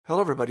Hello,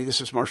 everybody. This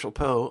is Marshall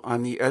Poe.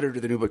 I'm the editor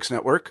of the New Books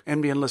Network.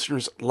 NBN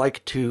listeners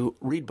like to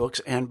read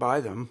books and buy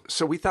them.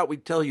 So we thought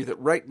we'd tell you that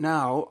right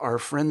now, our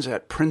friends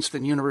at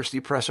Princeton University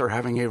Press are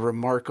having a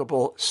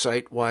remarkable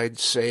site-wide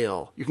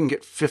sale. You can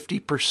get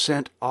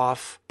 50%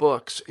 off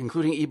books,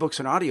 including ebooks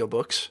and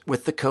audiobooks,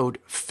 with the code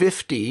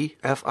 50,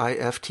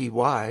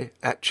 F-I-F-T-Y,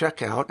 at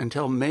checkout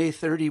until May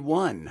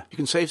 31. You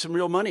can save some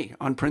real money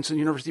on Princeton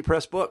University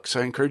Press books.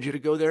 I encourage you to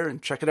go there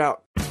and check it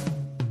out.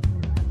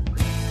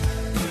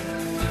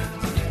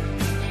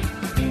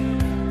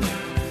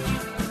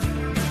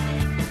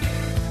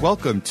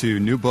 Welcome to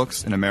New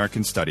Books in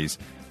American Studies.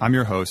 I'm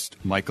your host,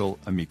 Michael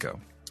Amico.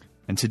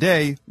 And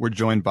today we're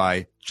joined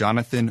by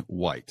Jonathan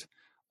White,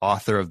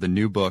 author of the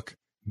new book,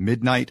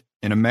 Midnight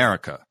in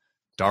America,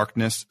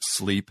 Darkness,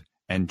 Sleep,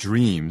 and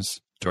Dreams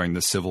During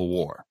the Civil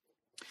War.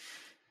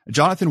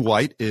 Jonathan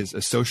White is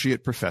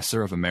Associate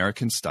Professor of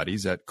American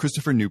Studies at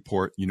Christopher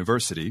Newport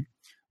University,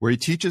 where he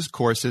teaches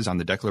courses on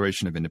the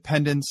Declaration of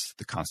Independence,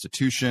 the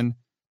Constitution,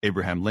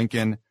 Abraham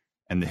Lincoln,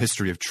 and the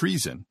history of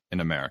treason in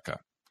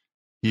America.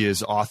 He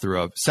is author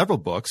of several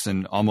books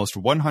and almost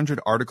 100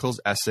 articles,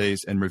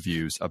 essays, and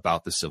reviews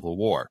about the Civil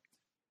War.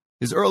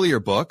 His earlier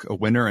book, a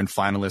winner and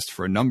finalist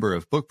for a number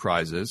of book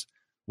prizes,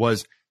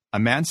 was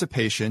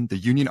Emancipation, the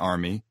Union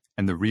Army,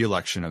 and the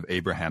Re-Election of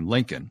Abraham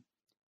Lincoln.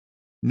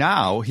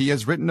 Now he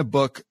has written a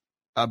book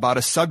about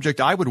a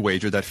subject I would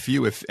wager that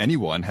few, if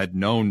anyone, had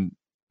known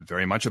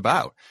very much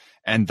about,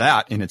 and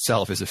that in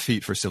itself is a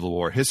feat for Civil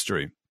War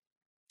history.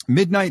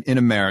 Midnight in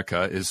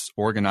America is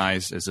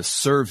organized as a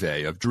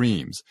survey of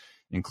dreams,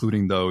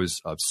 including those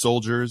of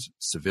soldiers,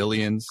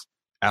 civilians,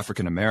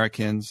 African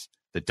Americans,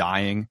 the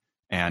dying,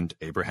 and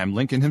Abraham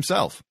Lincoln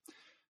himself.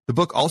 The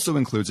book also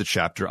includes a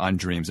chapter on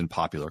dreams in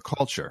popular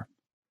culture.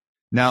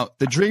 Now,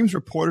 the dreams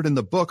reported in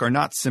the book are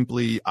not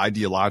simply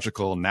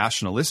ideological,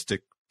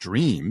 nationalistic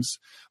dreams,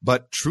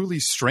 but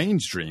truly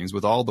strange dreams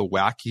with all the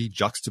wacky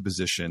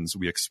juxtapositions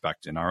we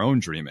expect in our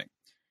own dreaming.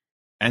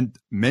 And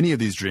many of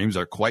these dreams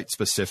are quite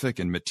specific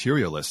and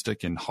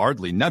materialistic and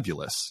hardly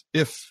nebulous,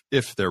 if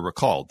they're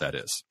recalled, that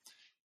is.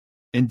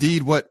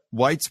 Indeed, what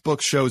White's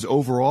book shows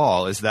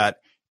overall is that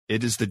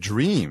it is the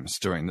dreams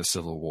during the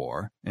Civil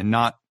War, and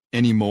not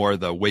anymore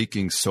the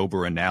waking,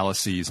 sober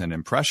analyses and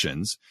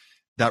impressions,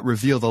 that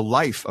reveal the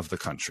life of the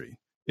country,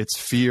 its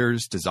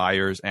fears,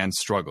 desires, and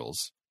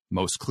struggles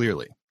most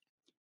clearly.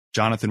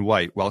 Jonathan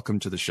White, welcome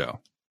to the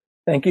show.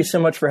 Thank you so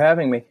much for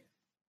having me.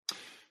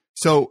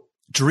 So,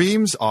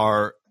 dreams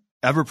are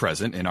ever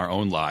present in our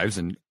own lives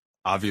and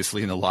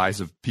obviously in the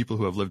lives of people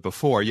who have lived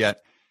before,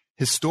 yet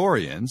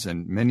historians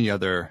and many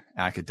other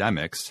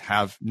academics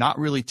have not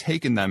really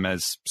taken them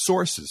as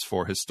sources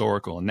for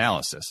historical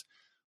analysis.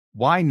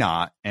 Why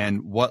not,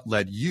 and what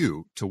led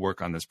you to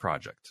work on this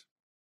project?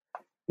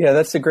 Yeah,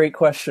 that's a great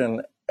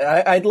question.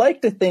 I'd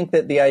like to think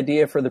that the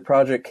idea for the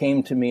project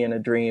came to me in a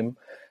dream.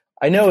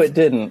 I know it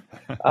didn't.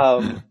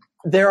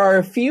 There are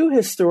a few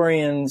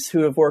historians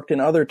who have worked in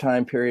other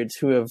time periods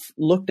who have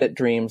looked at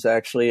dreams,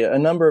 actually. A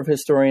number of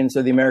historians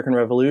of the American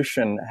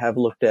Revolution have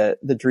looked at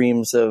the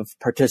dreams of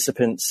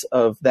participants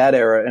of that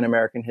era in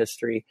American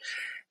history.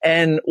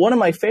 And one of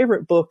my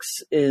favorite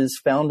books is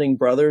Founding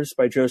Brothers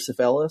by Joseph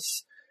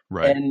Ellis.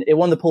 Right. And it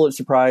won the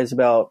Pulitzer Prize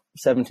about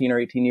 17 or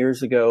 18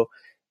 years ago.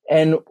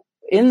 And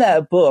in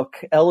that book,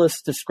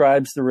 Ellis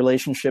describes the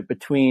relationship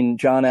between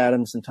John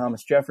Adams and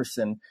Thomas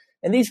Jefferson.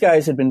 And these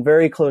guys had been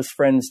very close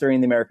friends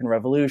during the American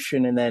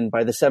Revolution. And then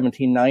by the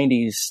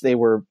 1790s, they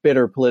were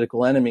bitter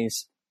political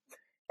enemies.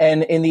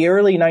 And in the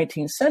early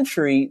 19th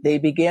century, they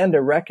began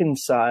to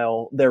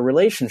reconcile their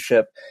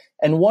relationship.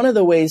 And one of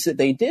the ways that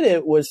they did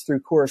it was through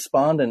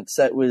correspondence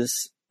that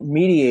was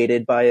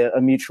mediated by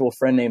a mutual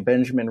friend named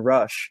Benjamin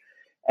Rush.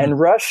 And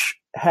Rush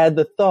had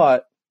the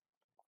thought,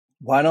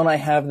 why don't I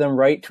have them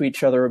write to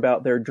each other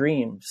about their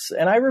dreams?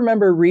 And I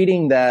remember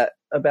reading that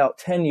about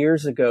 10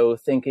 years ago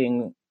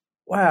thinking,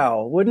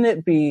 wow, wouldn't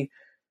it be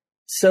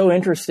so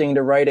interesting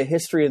to write a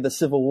history of the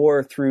Civil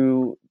War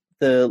through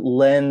the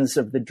lens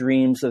of the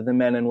dreams of the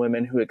men and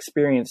women who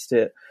experienced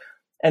it?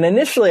 And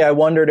initially, I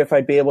wondered if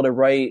I'd be able to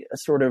write a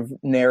sort of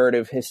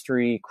narrative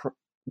history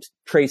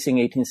tracing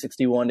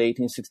 1861 to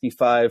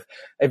 1865.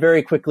 I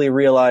very quickly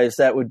realized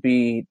that would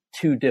be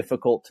too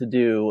difficult to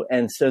do.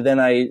 And so then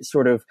I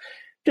sort of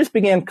just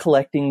began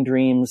collecting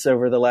dreams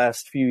over the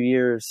last few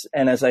years.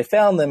 And as I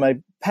found them, my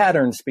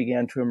patterns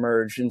began to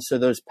emerge. And so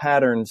those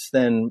patterns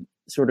then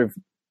sort of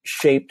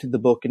shaped the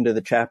book into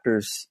the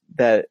chapters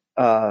that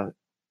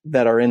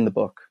are in the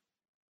book.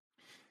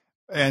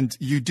 And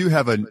you do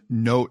have a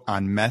note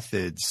on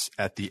methods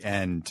at the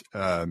end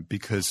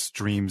because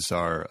dreams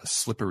are a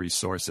slippery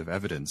source of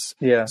evidence.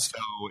 Yeah.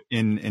 So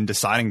in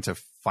deciding to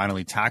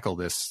finally tackle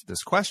this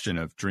question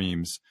of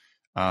dreams,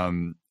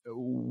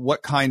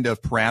 what kind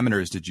of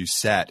parameters did you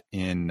set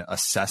in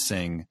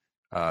assessing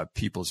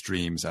people's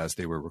dreams as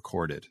they were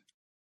recorded?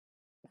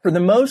 For the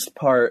most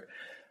part,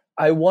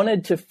 I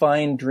wanted to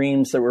find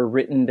dreams that were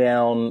written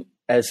down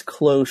as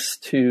close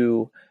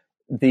to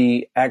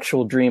the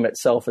actual dream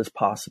itself as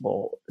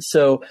possible.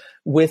 So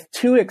with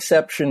two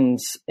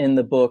exceptions in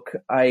the book,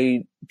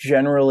 I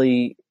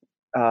generally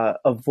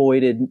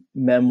avoided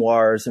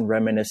memoirs and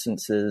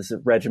reminiscences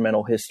of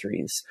regimental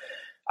histories.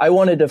 I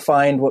wanted to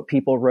find what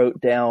people wrote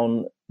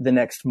down the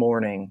next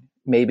morning,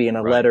 maybe in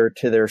a letter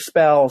to their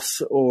spouse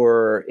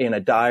or in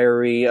a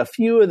diary. A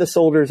few of the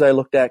soldiers I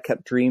looked at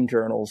kept dream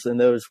journals, and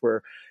those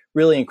were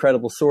really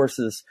incredible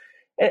sources.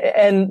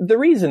 And the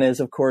reason is,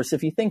 of course,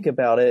 if you think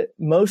about it,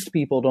 most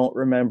people don't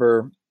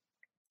remember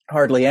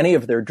hardly any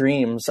of their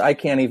dreams. I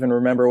can't even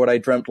remember what I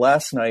dreamt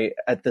last night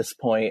at this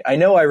point. I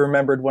know I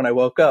remembered when I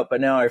woke up, but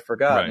now I've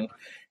forgotten. Right.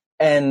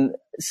 And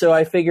so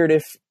I figured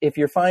if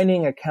you're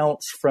finding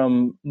accounts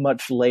from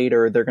much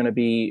later, they're going to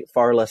be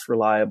far less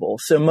reliable.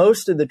 So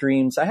most of the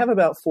dreams, I have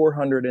about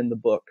 400 in the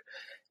book,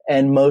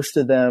 and most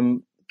of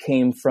them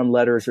came from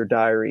letters or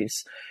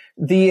diaries.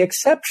 The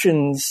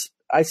exceptions,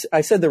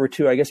 I said there were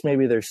two, I guess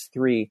maybe there's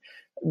three.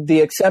 The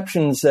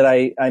exceptions that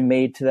I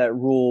made to that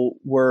rule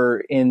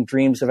were in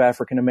dreams of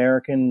African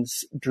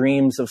Americans,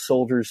 dreams of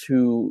soldiers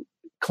who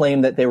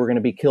claimed that they were going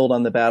to be killed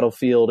on the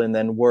battlefield and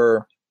then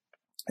were.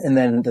 And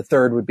then the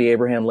third would be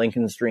Abraham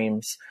Lincoln's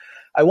dreams.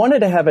 I wanted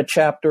to have a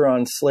chapter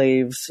on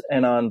slaves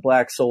and on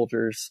Black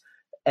soldiers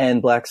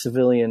and Black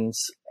civilians.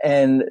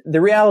 And the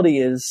reality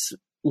is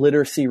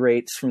literacy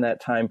rates from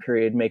that time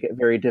period make it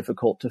very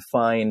difficult to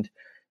find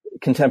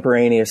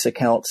contemporaneous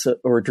accounts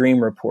or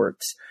dream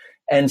reports.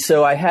 And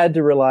so I had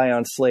to rely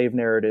on slave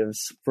narratives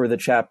for the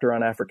chapter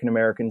on African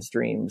Americans'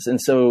 dreams.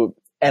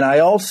 And I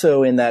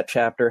also in that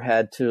chapter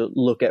had to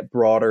look at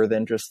broader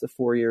than just the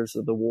 4 years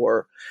of the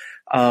war.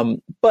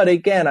 But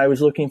again, I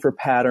was looking for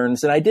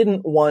patterns, and I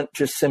didn't want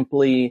just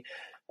simply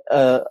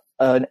an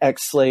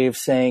ex-slave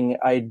saying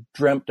I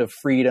dreamt of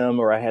freedom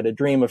or I had a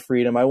dream of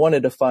freedom. I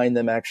wanted to find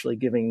them actually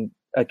giving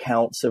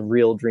accounts of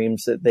real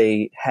dreams that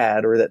they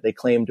had or that they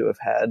claimed to have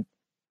had.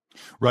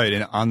 Right.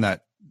 And on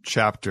that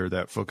chapter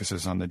that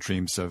focuses on the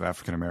dreams of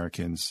African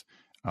Americans,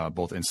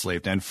 both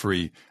enslaved and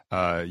free,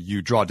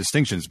 you draw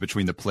distinctions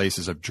between the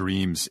places of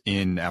dreams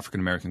in African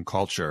American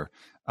culture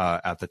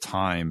at the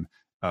time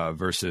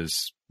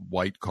versus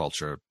white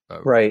culture.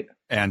 Right.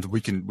 And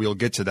we'll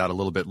get to that a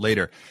little bit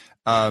later.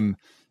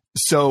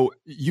 So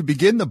you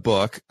begin the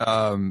book,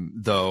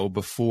 though,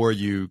 before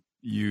you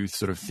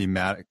sort of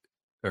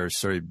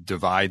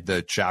divide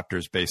the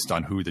chapters based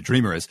on who the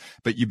dreamer is,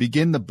 but you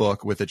begin the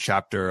book with a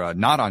chapter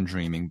not on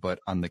dreaming, but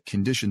on the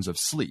conditions of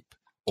sleep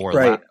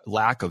or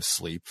lack of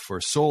sleep for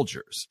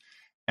soldiers.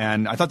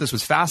 And I thought this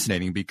was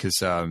fascinating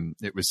because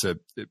it was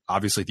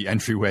obviously the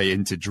entryway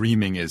into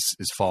dreaming is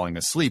falling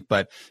asleep,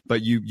 but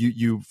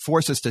you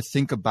force us to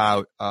think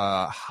about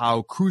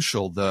how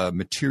crucial the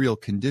material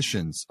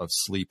conditions of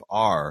sleep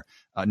are,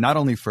 not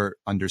only for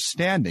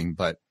understanding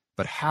but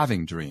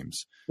having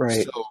dreams.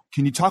 Right. So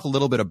can you talk a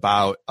little bit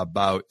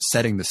about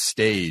setting the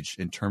stage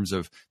in terms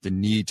of the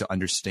need to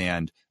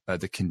understand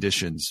the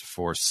conditions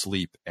for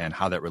sleep and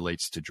how that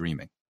relates to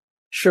dreaming?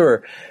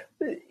 Sure.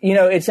 You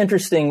know, it's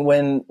interesting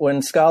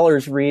when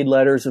scholars read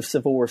letters of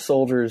Civil War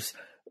soldiers,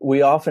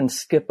 we often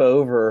skip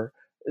over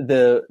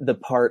the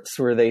parts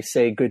where they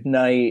say good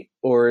night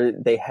or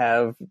they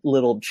have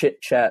little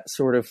chit chat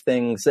sort of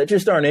things that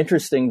just aren't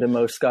interesting to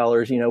most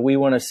scholars. You know, we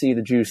want to see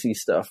the juicy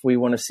stuff. We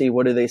want to see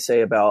what do they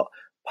say about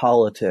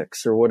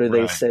politics or what do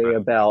they say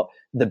about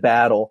the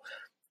battle.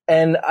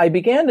 And I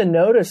began to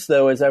notice,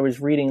 though, as I was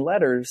reading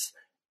letters,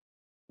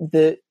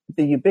 the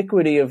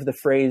ubiquity of the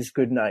phrase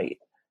good night.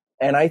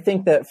 And I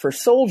think that for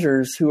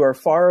soldiers who are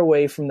far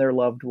away from their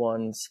loved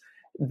ones,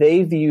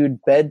 they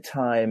viewed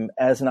bedtime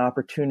as an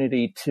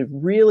opportunity to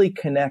really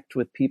connect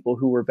with people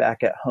who were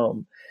back at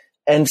home.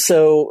 And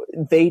so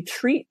they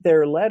treat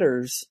their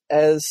letters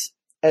as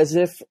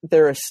if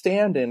they're a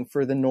stand-in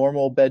for the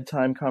normal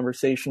bedtime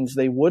conversations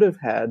they would have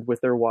had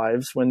with their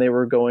wives when they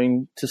were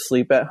going to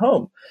sleep at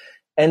home.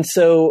 And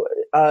so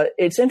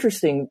it's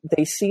interesting.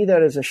 They see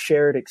that as a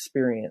shared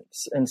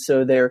experience. And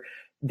so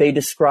they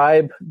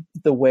describe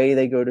the way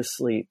they go to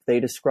sleep. They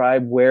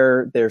describe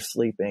where they're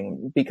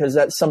sleeping because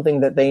that's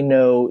something that they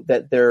know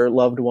that their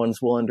loved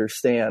ones will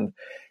understand.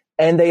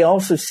 And they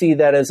also see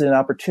that as an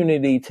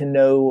opportunity to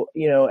know,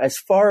 you know, as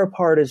far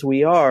apart as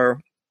we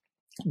are,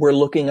 we're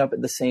looking up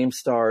at the same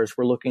stars.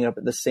 We're looking up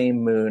at the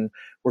same moon.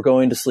 We're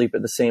going to sleep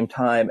at the same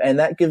time. And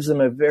that gives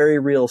them a very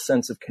real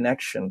sense of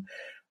connection.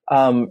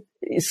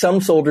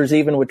 Some soldiers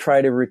even would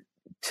try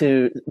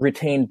to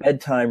retain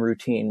bedtime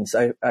routines.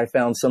 I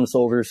found some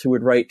soldiers who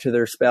would write to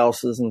their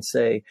spouses and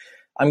say,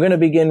 I'm going to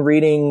begin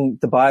reading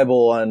the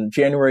Bible on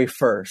January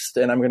 1st,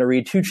 and I'm going to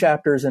read 2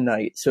 chapters a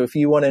night. So if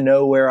you want to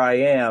know where I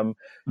am,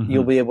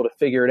 you'll be able to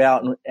figure it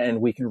out,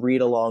 and we can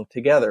read along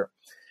together.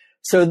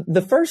 So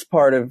the first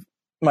part of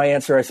my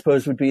answer, I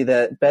suppose, would be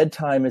that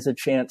bedtime is a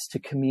chance to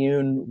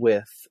commune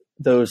with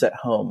those at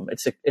home.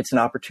 It's an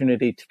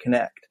opportunity to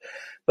connect.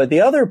 But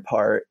the other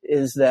part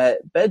is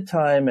that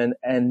bedtime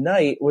and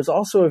night was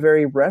also a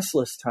very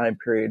restless time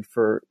period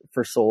for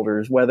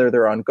soldiers, whether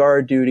they're on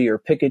guard duty or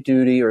picket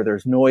duty, or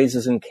there's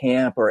noises in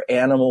camp or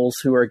animals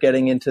who are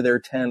getting into their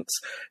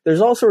tents.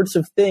 There's all sorts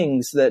of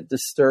things that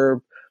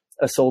disturb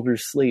a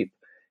soldier's sleep.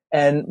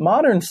 And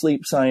modern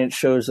sleep science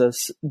shows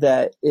us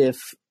that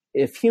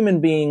if human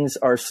beings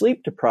are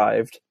sleep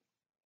deprived,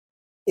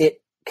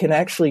 it can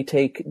actually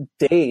take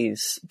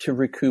days to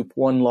recoup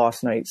one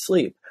lost night's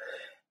sleep.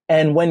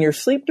 And when you're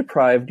sleep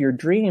deprived, your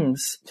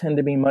dreams tend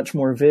to be much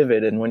more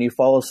vivid. And when you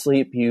fall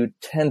asleep, you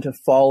tend to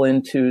fall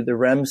into the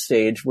REM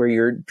stage where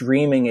you're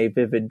dreaming a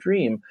vivid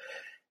dream.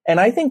 And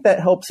I think that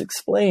helps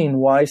explain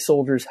why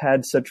soldiers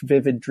had such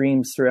vivid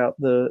dreams throughout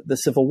the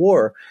Civil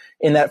War.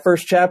 In that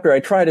first chapter,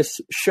 I try to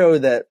show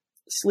that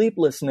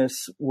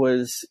sleeplessness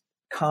was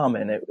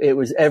common. It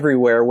was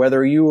everywhere.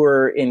 Whether you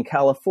were in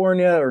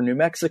California or New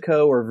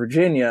Mexico or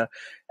Virginia,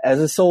 as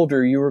a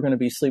soldier, you were going to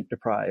be sleep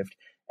deprived.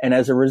 And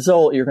as a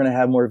result, you're going to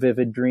have more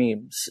vivid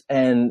dreams.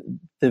 And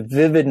the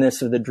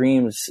vividness of the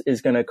dreams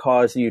is going to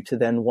cause you to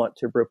then want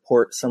to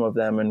report some of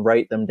them and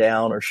write them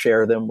down or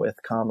share them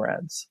with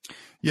comrades.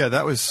 Yeah,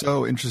 that was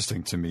so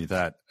interesting to me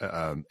that,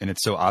 and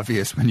it's so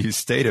obvious when you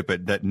state it,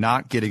 but that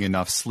not getting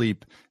enough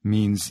sleep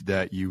means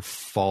that you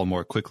fall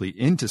more quickly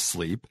into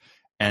sleep,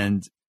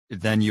 and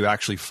then you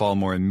actually fall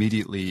more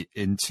immediately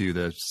into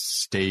the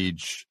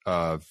stage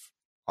of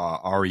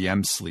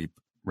REM sleep,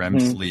 REM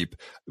sleep,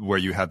 where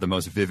you have the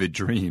most vivid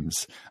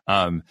dreams.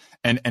 And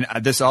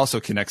this also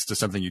connects to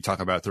something you talk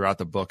about throughout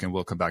the book, and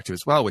we'll come back to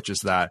as well, which is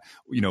that,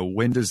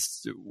 when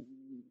does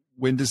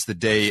the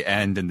day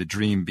end and the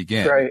dream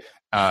begin? Right.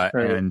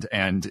 Right.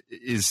 And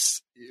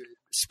is,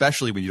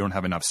 especially when you don't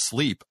have enough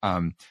sleep,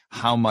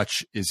 how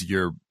much is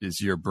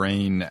your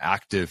brain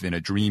active in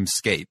a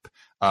dreamscape,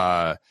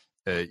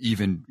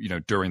 even,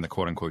 during the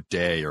quote unquote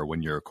day or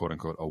when you're quote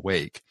unquote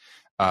awake.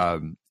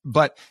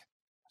 But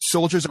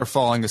soldiers are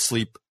falling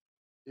asleep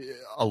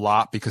a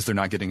lot because they're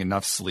not getting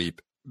enough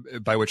sleep,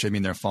 by which I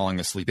mean they're falling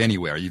asleep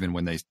anywhere, even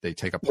when they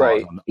take a pause.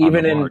 Right.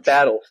 Even in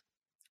battles.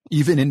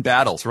 Even in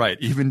battles, right.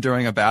 Even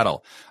during a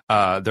battle,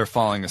 they're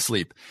falling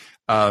asleep.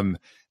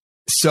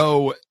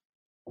 So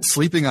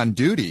sleeping on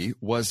duty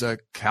was a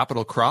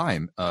capital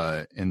crime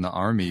in the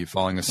Army,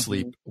 falling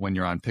asleep when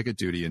you're on picket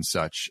duty and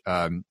such.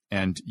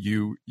 And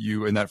you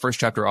in that first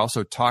chapter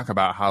also talk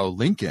about how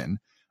Lincoln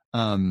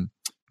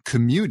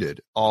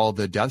commuted all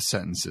the death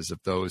sentences of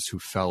those who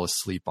fell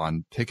asleep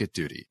on picket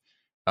duty.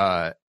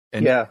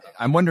 And yeah.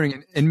 I'm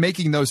wondering, in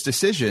making those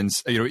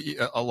decisions,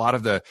 a lot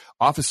of the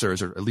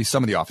officers, or at least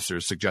some of the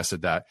officers,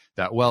 suggested that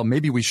well,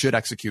 maybe we should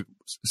execute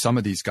some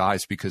of these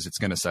guys because it's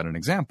going to set an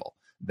example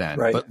then.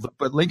 Right.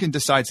 But Lincoln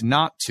decides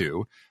not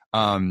to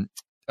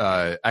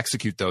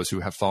execute those who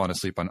have fallen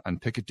asleep on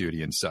picket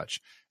duty and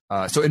such.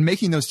 So in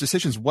making those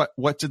decisions,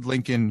 what did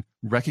Lincoln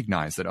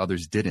recognize that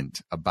others didn't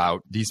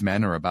about these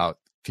men or about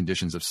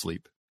conditions of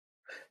sleep?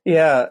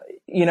 Yeah,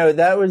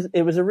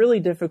 it was a really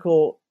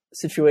difficult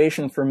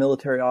situation for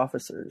military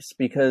officers,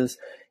 because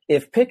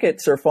if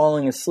pickets are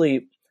falling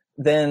asleep,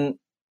 then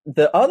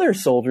the other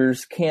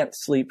soldiers can't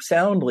sleep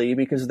soundly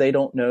because they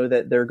don't know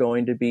that they're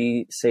going to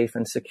be safe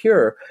and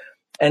secure.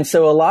 And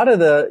so a lot of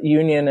the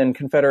Union and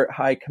Confederate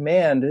high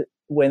command,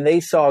 when they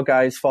saw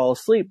guys fall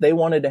asleep, they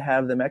wanted to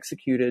have them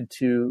executed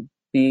to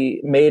be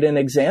made an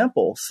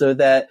example so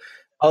that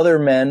other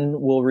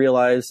men will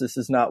realize this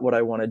is not what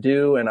I want to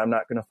do and I'm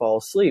not going to fall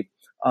asleep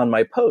on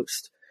my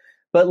post.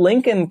 But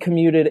Lincoln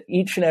commuted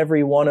each and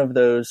every one of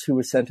those who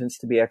was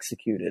sentenced to be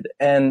executed.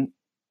 And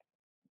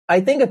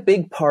I think a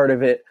big part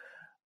of it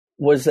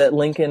was that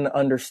Lincoln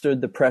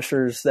understood the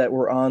pressures that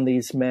were on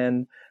these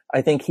men.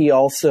 I think he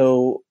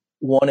also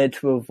wanted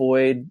to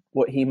avoid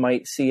what he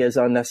might see as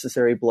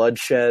unnecessary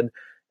bloodshed.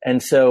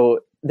 And so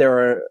there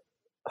are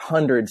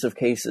hundreds of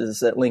cases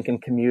that Lincoln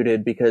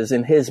commuted because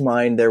in his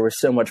mind there was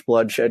so much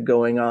bloodshed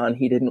going on,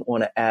 he didn't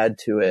want to add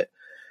to it.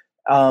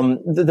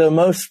 The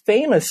most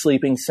famous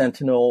sleeping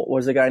sentinel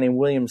was a guy named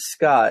William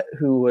Scott,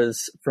 who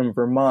was from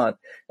Vermont,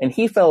 and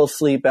he fell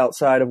asleep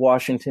outside of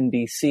Washington,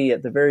 D.C.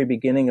 at the very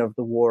beginning of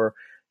the war.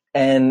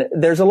 And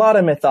there's a lot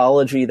of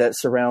mythology that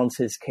surrounds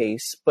his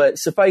case, but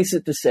suffice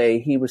it to say,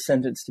 he was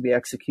sentenced to be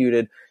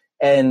executed,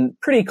 and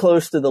pretty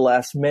close to the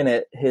last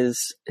minute,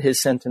 his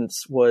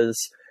sentence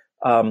was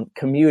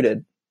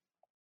commuted.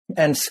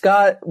 And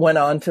Scott went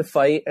on to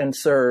fight and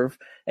serve,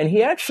 and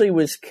he actually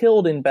was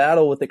killed in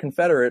battle with the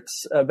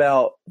Confederates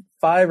about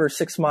 5 or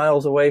 6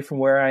 miles away from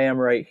where I am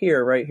right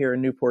here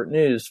in Newport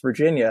News,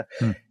 Virginia.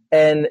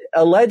 And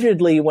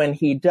allegedly when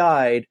he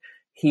died,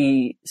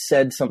 he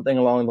said something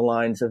along the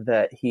lines of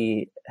that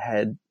he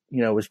had,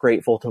 was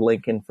grateful to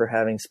Lincoln for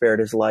having spared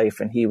his life,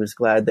 and he was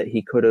glad that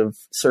he could have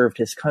served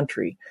his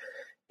country.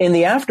 In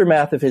the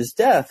aftermath of his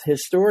death,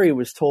 his story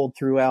was told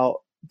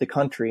throughout the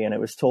country, and it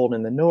was told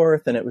in the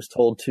North, and it was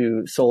told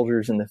to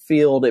soldiers in the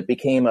field. It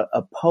became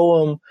a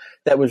poem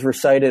that was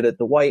recited at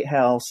the White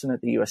House and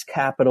at the U.S.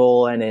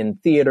 Capitol and in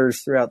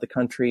theaters throughout the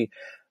country.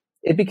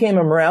 It became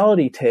a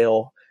morality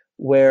tale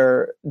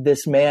where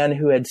this man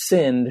who had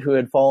sinned, who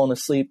had fallen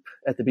asleep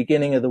at the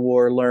beginning of the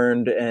war,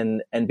 learned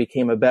and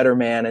became a better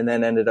man, and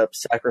then ended up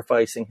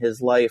sacrificing his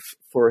life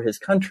for his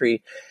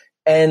country.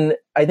 And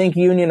I think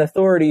Union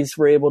authorities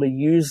were able to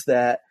use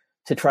that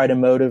to try to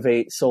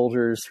motivate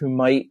soldiers who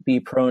might be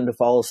prone to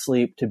fall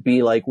asleep to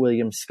be like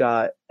William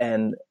Scott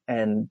and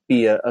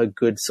be a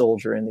good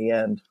soldier in the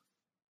end.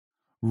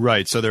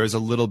 Right. So there is a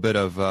little bit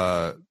of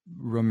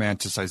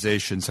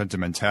romanticization,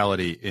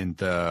 sentimentality in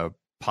the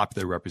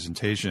popular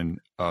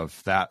representation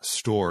of that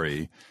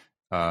story.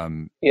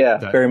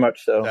 Very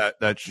much so.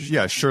 That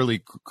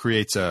surely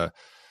creates a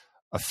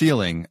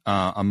feeling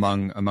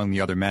among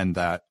the other men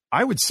that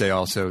I would say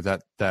also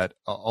that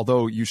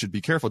although you should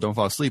be careful, don't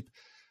fall asleep.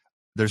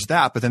 There's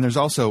that, but then there's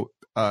also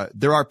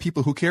there are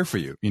people who care for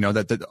you. You know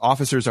that the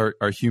officers are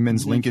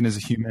humans. Mm-hmm. Lincoln is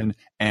a human,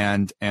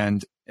 and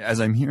as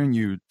I'm hearing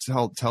you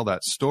tell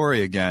that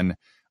story again,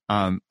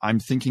 I'm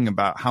thinking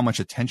about how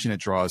much attention it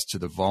draws to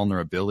the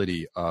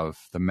vulnerability of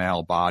the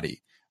male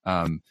body.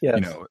 Yes.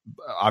 You know,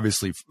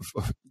 obviously,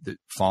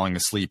 falling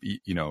asleep.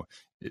 You know,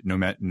 no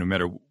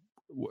matter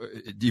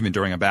even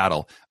during a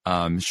battle,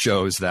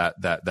 shows that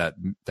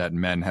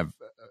men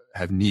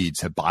have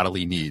needs, have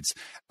bodily needs,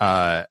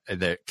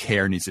 that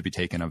care needs to be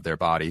taken of their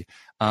body.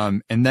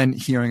 And then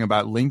hearing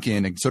about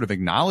Lincoln and sort of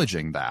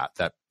acknowledging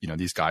that, you know,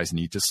 these guys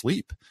need to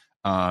sleep,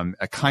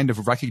 a kind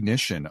of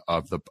recognition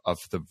of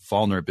the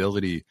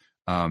vulnerability,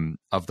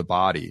 of the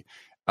body.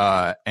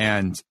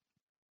 And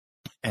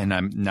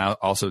I'm now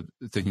also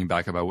thinking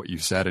back about what you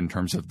said in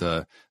terms of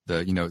the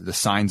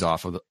signing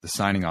off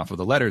of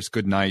the letters,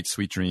 good night,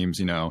 sweet dreams,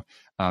 you know,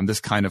 this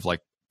kind of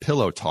like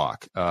pillow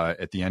talk,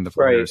 at the end of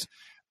letters.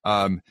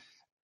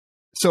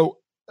 So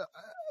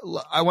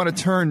I want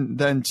to turn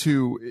then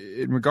to,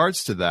 in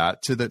regards to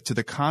that, to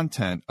the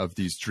content of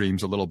these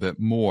dreams a little bit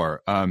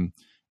more.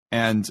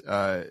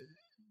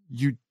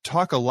 You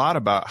talk a lot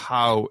about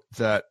how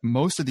that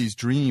most of these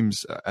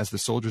dreams, as the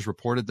soldiers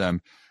reported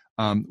them,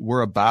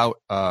 were about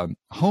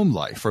home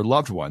life or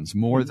loved ones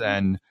more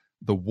than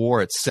the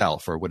war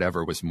itself or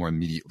whatever was more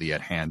immediately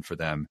at hand for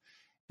them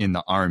in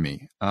the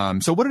army.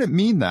 So what did it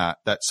mean that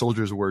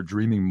soldiers were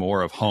dreaming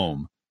more of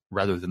home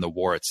rather than the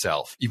war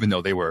itself, even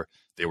though they were,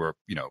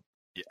 you know,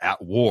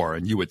 at war,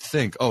 and you would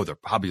think, oh, they're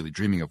probably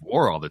dreaming of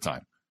war all the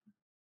time.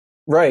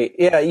 Right.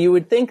 Yeah. You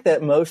would think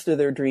that most of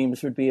their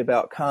dreams would be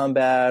about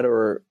combat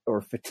or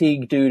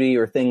fatigue duty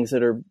or things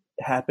that are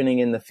happening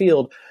in the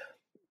field.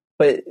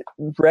 But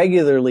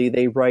regularly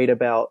they write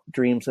about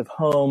dreams of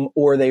home,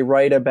 or they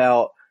write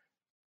about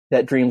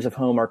that dreams of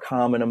home are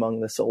common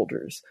among the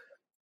soldiers.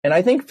 And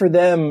I think for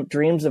them,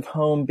 dreams of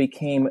home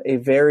became a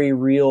very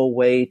real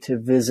way to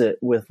visit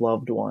with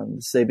loved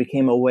ones. They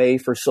became a way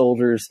for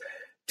soldiers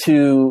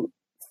to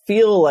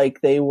feel like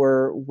they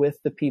were with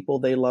the people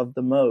they loved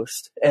the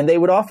most. And they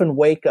would often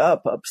wake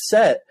up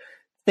upset,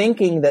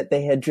 thinking that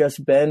they had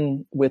just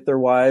been with their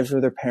wives or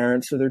their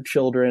parents or their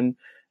children.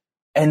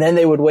 And then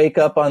they would wake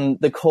up on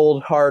the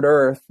cold, hard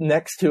earth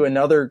next to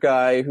another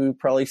guy who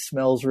probably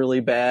smells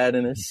really bad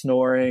and is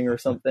snoring or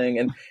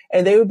something.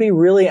 And they would be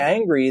really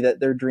angry that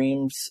their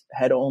dreams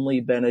had only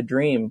been a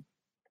dream.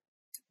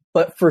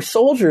 But for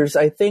soldiers,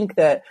 I think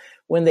that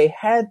when they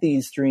had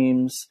these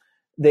dreams,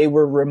 they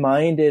were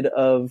reminded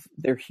of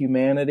their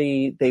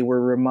humanity. They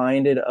were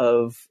reminded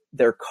of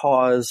their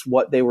cause,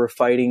 what they were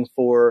fighting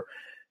for.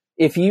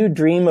 If you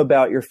dream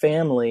about your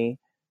family,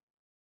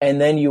 and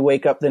then you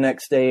wake up the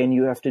next day and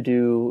you have to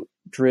do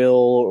drill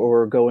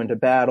or go into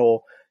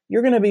battle,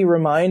 you're going to be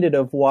reminded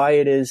of why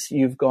it is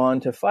you've gone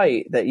to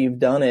fight, that you've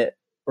done it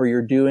or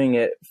you're doing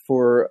it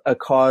for a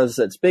cause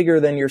that's bigger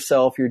than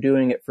yourself. You're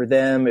doing it for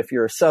them. If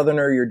you're a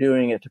Southerner, you're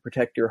doing it to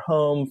protect your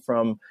home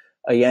from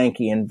a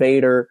Yankee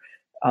invader.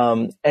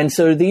 And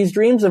so these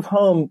dreams of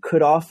home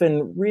could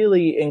often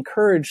really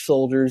encourage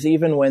soldiers,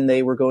 even when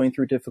they were going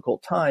through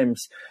difficult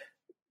times.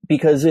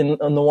 Because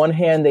on the one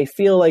hand, they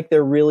feel like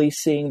they're really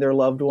seeing their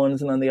loved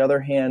ones. And on the other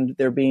hand,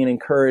 they're being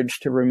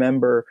encouraged to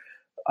remember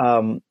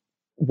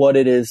what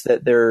it is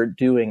that they're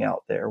doing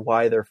out there,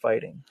 why they're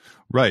fighting.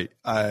 Right.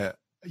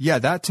 Yeah,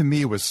 that to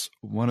me was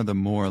one of the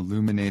more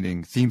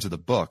illuminating themes of the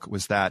book,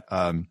 was that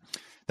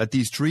that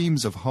these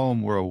dreams of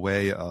home were a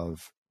way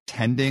of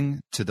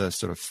tending to the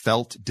sort of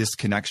felt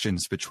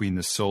disconnections between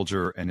the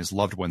soldier and his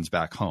loved ones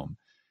back home.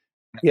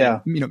 Yeah.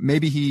 And, you know,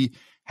 maybe he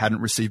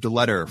hadn't received a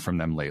letter from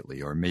them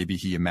lately, or maybe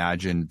he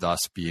imagined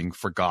thus being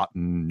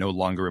forgotten, no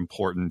longer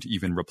important,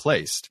 even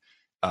replaced.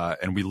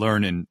 And we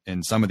learn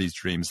in some of these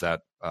dreams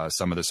that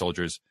some of the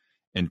soldiers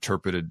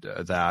interpreted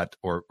that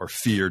or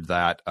feared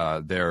that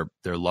their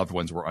loved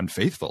ones were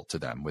unfaithful to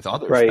them with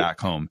others back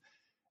home.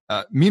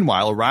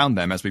 Meanwhile, around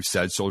them, as we've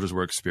said, soldiers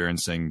were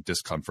experiencing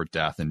discomfort,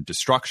 death, and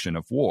destruction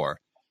of war.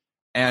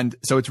 And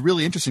so it's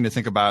really interesting to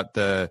think about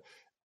the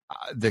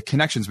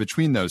connections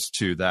between those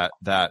two,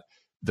 that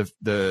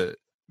the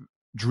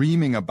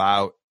dreaming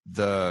about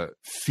the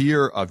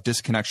fear of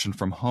disconnection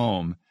from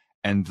home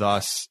and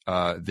thus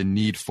the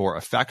need for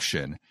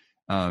affection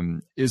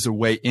is a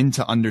way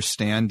into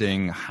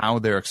understanding how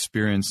they're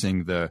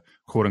experiencing the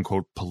quote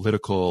unquote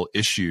political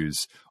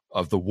issues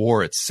of the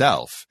war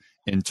itself,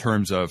 in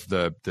terms of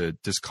the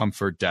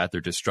discomfort, death, or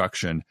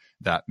destruction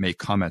that may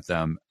come at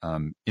them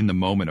in the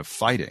moment of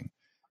fighting.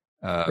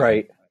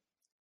 Right.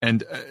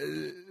 And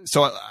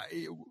so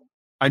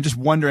I'm just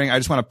wondering, I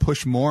just want to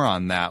push more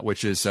on that,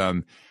 which is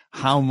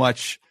how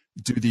much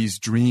do these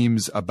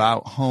dreams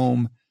about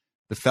home,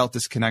 the felt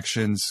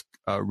disconnections,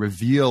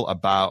 reveal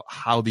about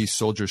how these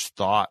soldiers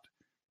thought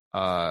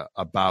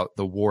about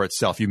the war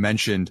itself? You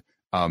mentioned,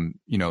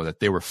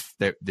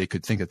 that they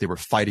could think that they were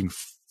fighting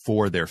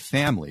for their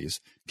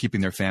families, keeping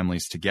their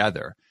families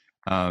together.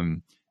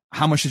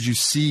 How much did you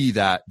see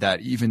that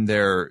even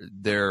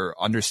their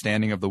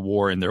understanding of the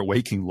war in their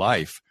waking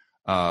life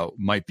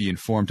might be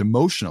informed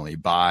emotionally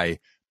by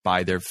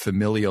their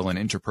familial and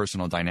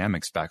interpersonal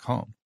dynamics back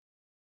home?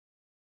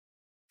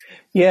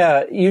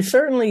 Yeah, you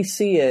certainly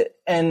see it.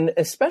 And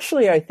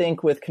especially, I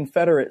think, with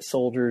Confederate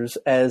soldiers,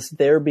 as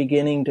they're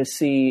beginning to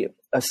see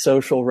a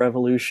social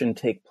revolution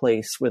take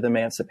place with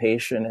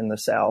emancipation in the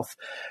South.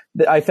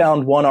 I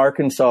found one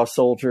Arkansas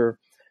soldier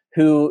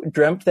who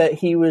dreamt that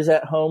he was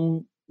at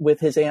home with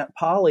his Aunt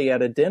Polly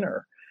at a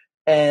dinner.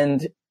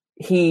 And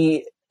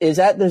he is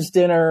at this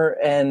dinner,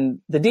 and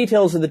the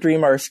details of the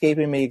dream are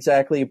escaping me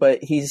exactly,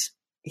 but he's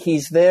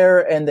there,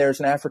 and there's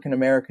an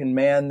African-American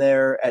man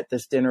there at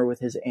this dinner with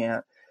his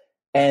aunt.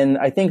 And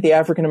I think the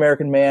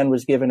African-American man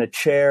was given a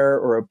chair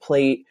or a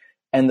plate,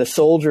 and the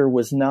soldier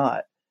was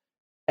not.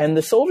 And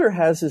the soldier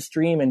has this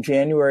dream in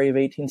January of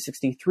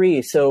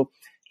 1863. So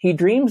he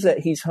dreams that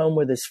he's home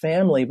with his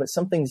family, but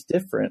something's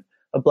different.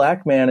 A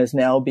black man is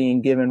now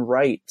being given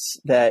rights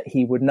that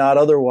he would not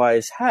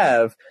otherwise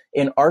have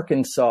in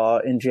Arkansas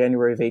in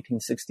January of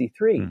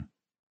 1863.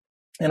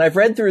 And I've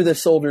read through the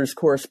soldier's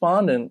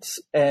correspondence,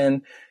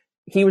 and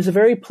he was a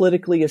very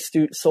politically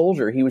astute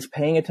soldier. He was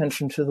paying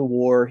attention to the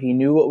war. He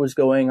knew what was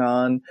going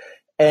on.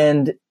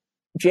 And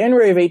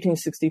January of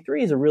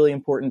 1863 is a really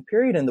important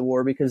period in the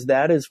war, because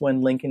that is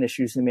when Lincoln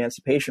issues the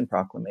Emancipation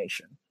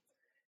Proclamation.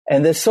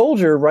 And this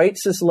soldier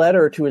writes this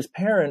letter to his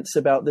parents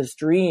about this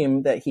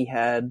dream that he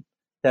had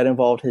that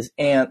involved his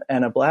aunt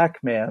and a black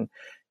man.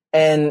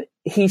 And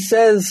he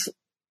says,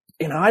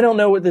 I don't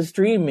know what this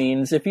dream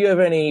means. If you have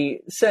any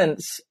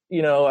sense,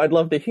 I'd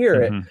love to hear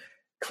it.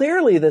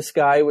 Clearly, this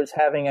guy was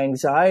having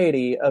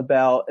anxiety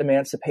about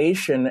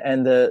emancipation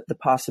and the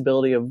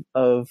possibility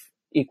of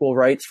equal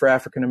rights for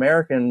African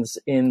Americans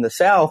in the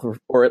South,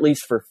 or at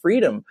least for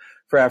freedom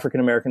for African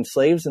American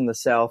slaves in the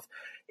South.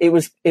 It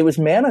was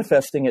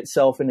manifesting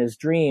itself in his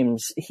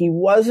dreams. He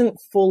wasn't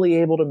fully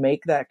able to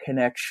make that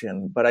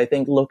connection, but I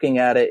think looking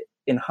at it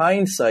in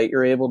hindsight,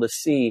 you're able to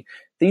see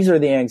these are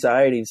the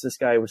anxieties this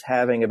guy was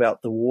having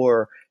about the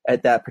war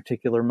at that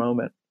particular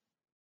moment.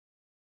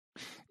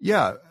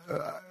 Yeah.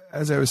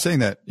 As I was saying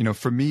that,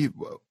 for me,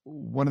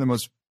 one of the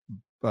most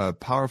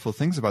powerful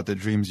things about the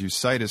dreams you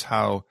cite is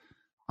how,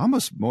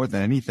 almost more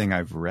than anything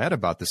I've read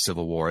about the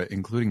Civil War,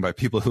 including by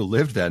people who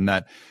lived then,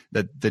 that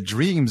the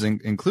dreams,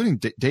 including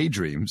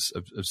daydreams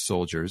of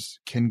soldiers,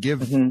 can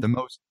give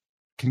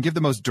the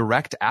most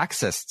direct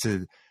access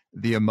to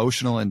the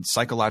emotional and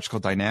psychological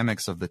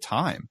dynamics of the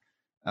time,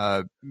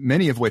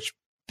 many of which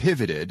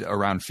pivoted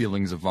around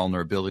feelings of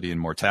vulnerability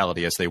and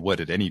mortality, as they would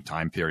at any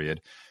time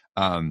period.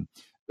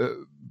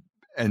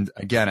 And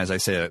again, as I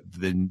say,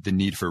 the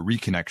need for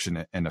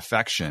reconnection and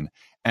affection.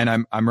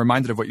 And I'm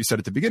reminded of what you said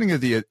at the beginning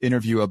of the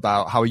interview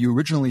about how you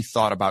originally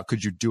thought about,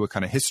 could you do a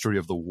kind of history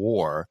of the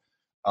war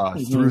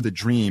through the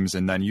dreams,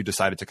 and then you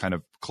decided to kind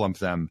of clump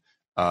them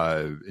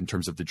in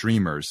terms of the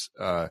dreamers.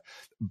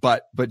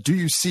 But do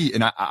you see,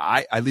 and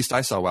I at least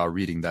I saw while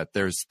reading that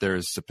there's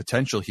a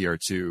potential here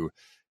to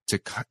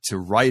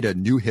write a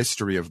new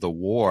history of the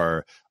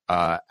war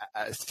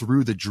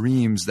through the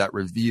dreams that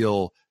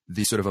reveal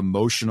the sort of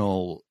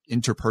emotional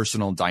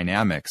interpersonal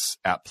dynamics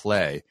at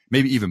play,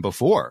 maybe even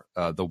before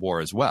the war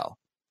as well.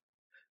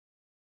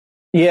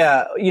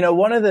 Yeah.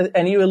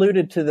 And you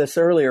alluded to this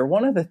earlier,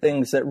 one of the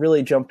things that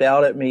really jumped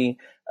out at me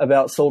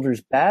about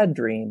soldiers' bad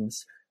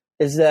dreams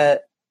is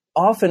that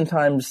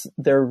oftentimes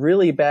their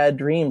really bad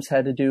dreams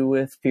had to do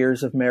with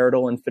fears of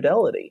marital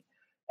infidelity.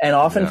 And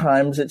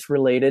oftentimes it's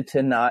related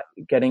to not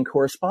getting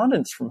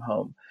correspondence from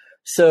home.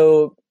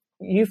 So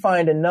you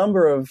find a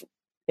number of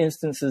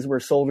instances where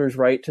soldiers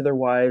write to their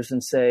wives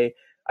and say,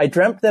 I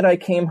dreamt that I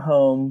came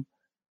home,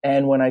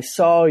 and when I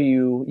saw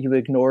you, you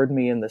ignored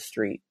me in the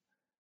street.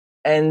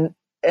 And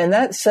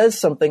that says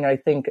something, I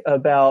think,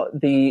 about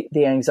the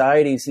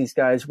anxieties these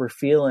guys were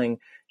feeling.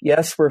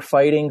 Yes, we're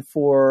fighting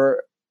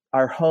for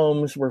our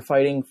homes, we're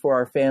fighting for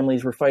our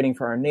families, we're fighting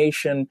for our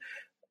nation.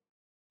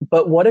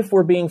 But what if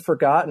we're being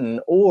forgotten?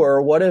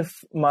 Or what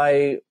if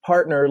my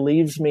partner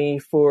leaves me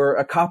for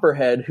a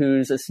copperhead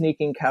who's a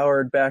sneaking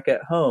coward back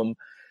at home?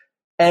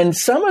 And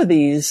some of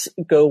these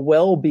go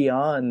well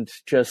beyond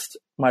just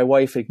my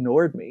wife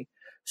ignored me.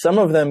 Some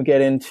of them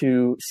get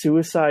into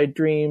suicide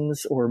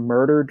dreams or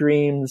murder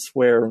dreams,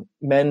 where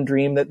men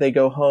dream that they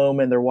go home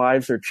and their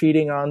wives are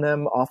cheating on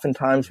them,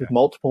 oftentimes with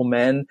multiple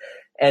men.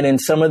 And in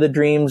some of the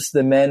dreams,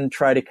 the men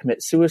try to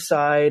commit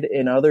suicide.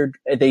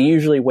 They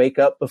usually wake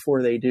up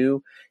before they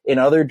do. In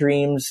other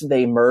dreams,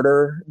 they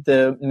murder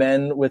the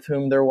men with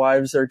whom their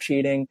wives are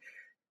cheating.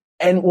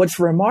 And what's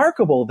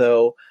remarkable,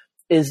 though,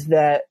 is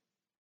that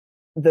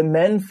the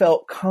men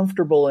felt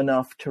comfortable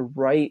enough to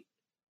write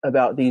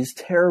about these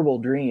terrible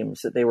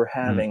dreams that they were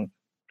having.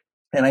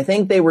 And I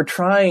think they were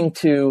trying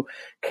to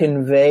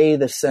convey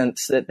the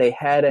sense that they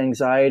had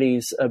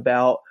anxieties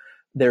about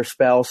their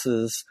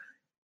spouses.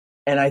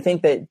 And I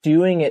think that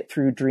doing it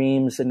through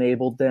dreams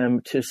enabled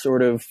them to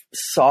sort of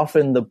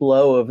soften the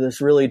blow of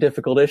this really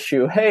difficult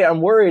issue. Hey,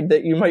 I'm worried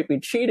that you might be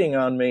cheating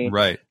on me.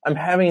 Right. I'm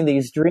having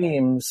these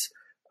dreams.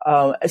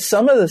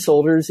 Some of the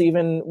soldiers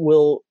even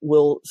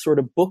will sort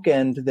of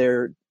bookend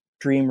their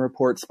dream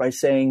reports by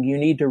saying, you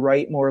need to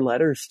write more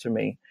letters to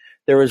me.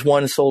 There was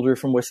one soldier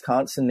from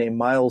Wisconsin named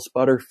Miles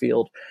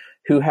Butterfield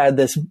who had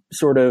this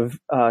sort of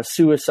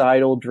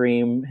suicidal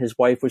dream. His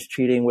wife was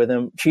cheating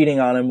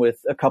on him with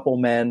a couple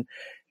men.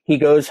 He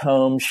goes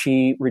home.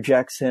 She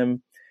rejects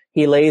him.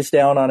 He lays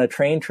down on a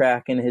train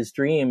track in his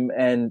dream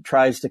and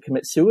tries to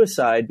commit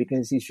suicide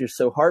because he's just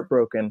so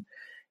heartbroken.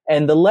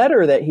 And the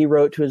letter that he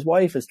wrote to his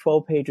wife is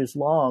 12 pages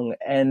long.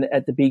 And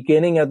at the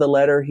beginning of the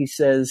letter, he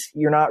says,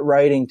 you're not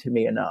writing to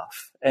me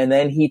enough. And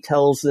then he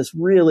tells this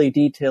really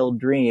detailed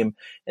dream.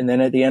 And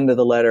then at the end of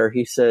the letter,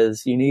 he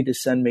says, you need to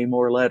send me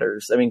more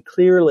letters. I mean,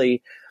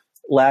 clearly,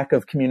 lack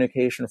of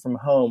communication from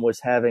home was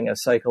having a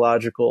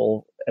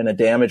psychological and a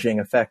damaging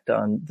effect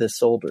on this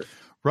soldier.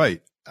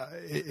 Right.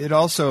 It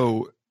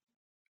also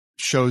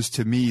shows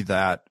to me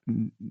that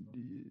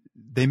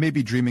they may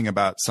be dreaming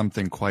about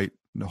something quite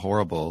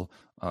horrible,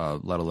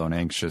 let alone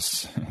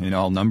anxious in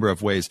all number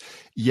of ways.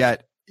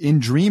 Yet in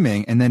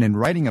dreaming and then in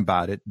writing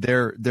about it,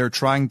 they're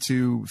trying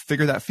to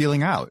figure that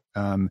feeling out,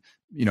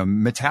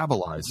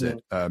 metabolize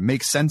it,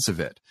 make sense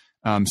of it,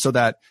 so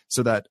that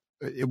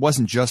it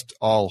wasn't just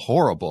all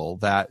horrible,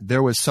 that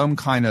there was some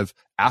kind of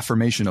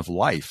affirmation of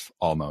life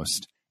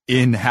almost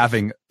in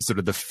having sort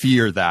of the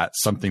fear that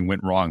something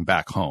went wrong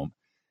back home.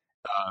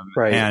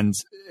 Right. And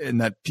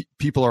that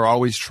people are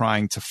always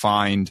trying to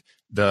find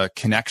the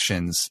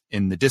connections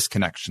in the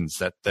disconnections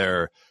that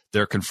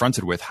they're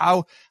confronted with.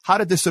 How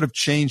did this sort of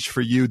change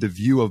for you the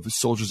view of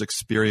soldiers'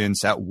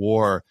 experience at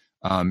war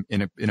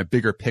in a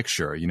bigger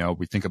picture? You know,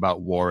 we think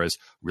about war as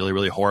really,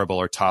 really horrible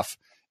or tough,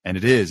 and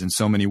it is in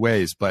so many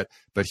ways. But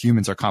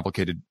humans are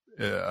complicated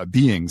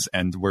beings,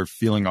 and we're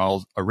feeling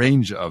a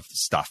range of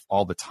stuff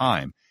all the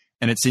time.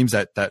 And it seems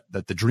that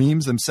the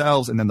dreams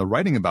themselves, and then the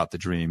writing about the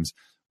dreams,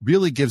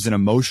 really gives an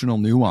emotional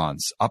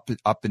nuance, up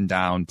and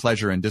down,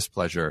 pleasure and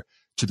displeasure,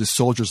 to the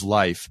soldier's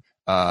life,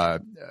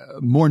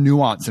 more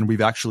nuance than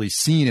we've actually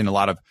seen in a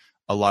lot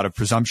of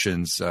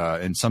presumptions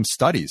in some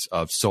studies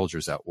of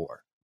soldiers at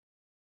war.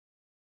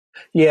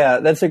 Yeah,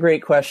 that's a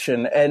great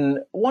question. And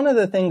one of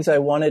the things I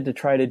wanted to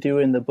try to do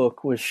in the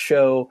book was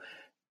show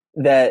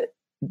that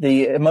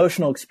the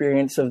emotional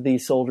experience of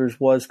these soldiers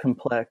was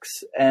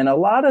complex. And a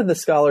lot of the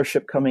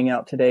scholarship coming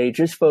out today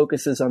just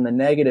focuses on the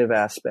negative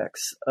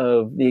aspects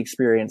of the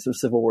experience of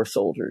Civil War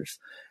soldiers.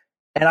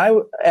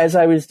 And as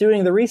I was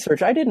doing the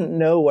research, I didn't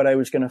know what I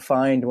was going to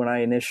find when I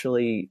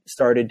initially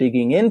started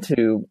digging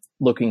into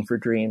looking for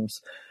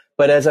dreams.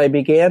 But as I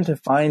began to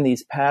find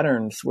these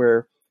patterns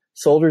where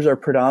soldiers are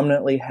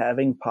predominantly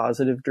having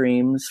positive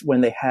dreams,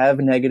 when they have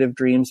negative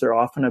dreams, they're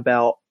often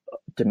about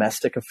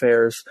domestic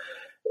affairs.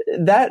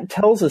 That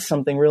tells us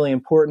something really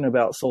important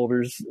about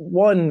soldiers.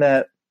 One,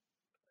 that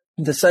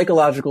the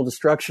psychological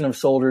destruction of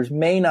soldiers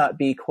may not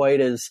be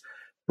quite as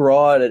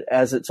broad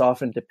as it's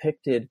often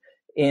depicted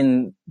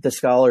in the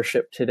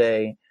scholarship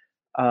today.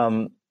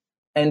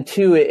 And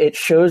two, it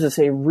shows us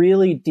a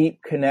really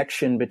deep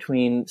connection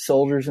between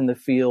soldiers in the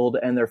field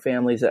and their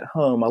families at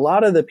home. A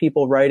lot of the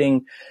people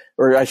writing,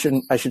 or I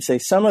should say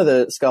some of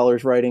the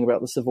scholars writing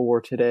about the Civil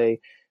War today,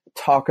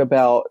 talk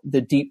about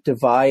the deep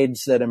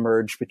divides that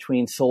emerge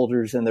between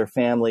soldiers and their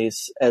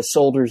families, as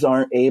soldiers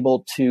aren't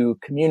able to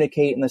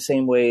communicate in the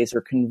same ways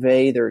or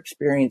convey their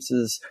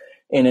experiences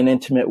in an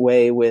intimate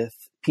way with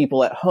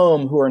people at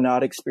home who are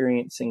not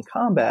experiencing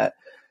combat.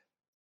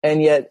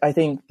 And yet I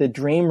think the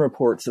dream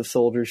reports of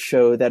soldiers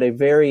show that a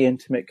very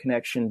intimate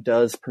connection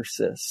does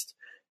persist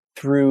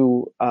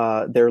through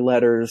their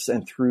letters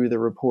and through the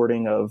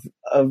reporting of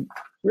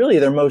really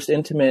their most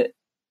intimate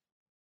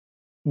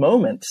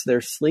moments,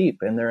 their sleep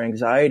and their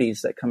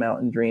anxieties that come out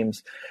in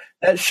dreams.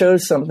 That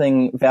shows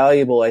something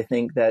valuable, I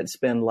think, that's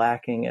been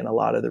lacking in a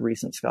lot of the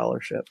recent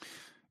scholarship.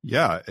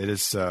 Yeah, it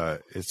is.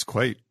 It's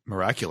quite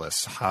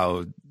miraculous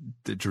how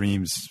the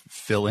dreams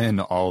fill in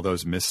all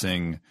those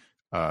missing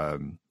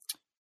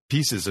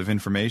pieces of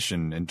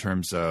information in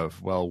terms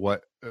of, well,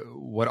 what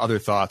other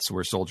thoughts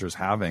were soldiers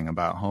having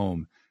about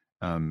home,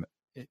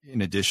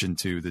 in addition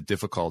to the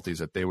difficulties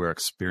that they were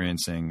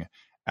experiencing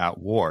at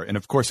war. And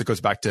of course, it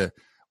goes back to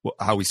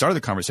how we started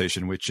the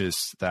conversation, which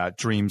is that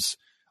dreams,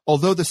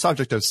 although the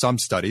subject of some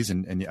studies,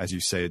 and as you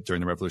say, during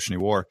the Revolutionary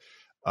War,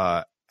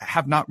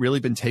 have not really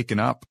been taken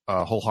up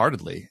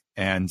wholeheartedly.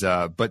 And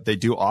but they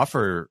do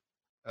offer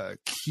a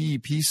key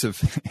piece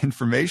of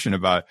information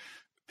about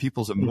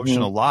people's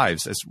emotional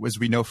lives, as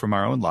we know from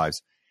our own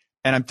lives.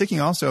 And I'm thinking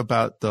also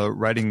about the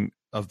writing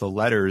of the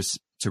letters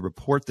to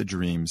report the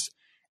dreams,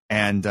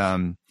 and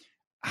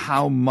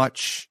how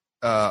much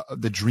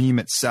the dream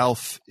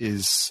itself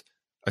is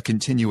a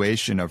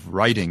continuation of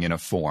writing in a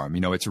form.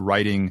 You know, it's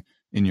writing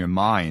in your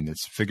mind.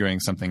 It's figuring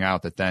something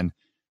out that then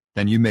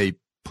you may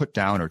put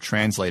down or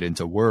translate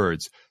into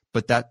words,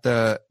 but that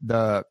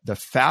the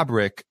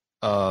fabric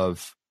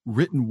of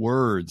written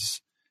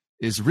words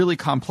is really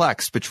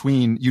complex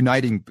between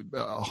uniting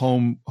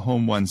home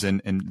ones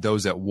and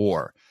those at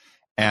war.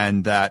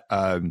 And that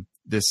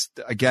this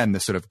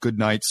sort of good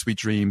night, sweet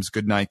dreams,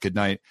 good night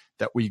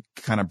that we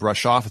kind of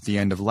brush off at the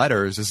end of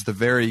letters is the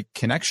very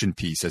connection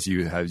piece, as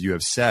you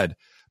have said,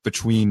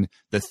 between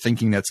the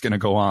thinking that's going to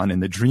go on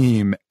in the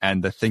dream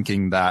and the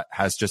thinking that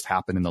has just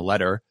happened in the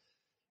letter,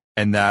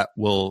 and that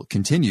will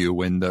continue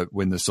when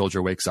the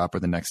soldier wakes up or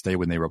the next day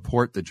when they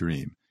report the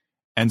dream.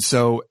 And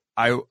so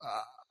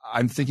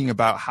I'm thinking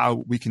about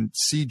how we can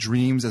see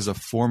dreams as a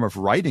form of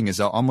writing, as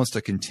almost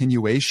a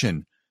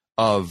continuation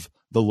of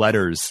the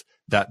letters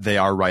that they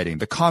are writing.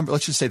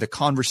 Let's just say the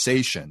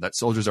conversation that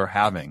soldiers are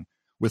having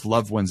with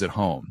loved ones at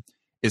home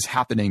is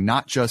happening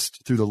not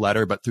just through the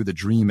letter, but through the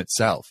dream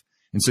itself.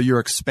 And so you're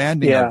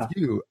expanding our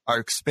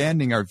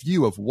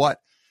view of what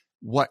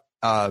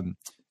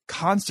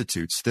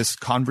constitutes this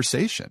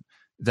conversation,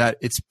 that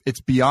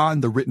it's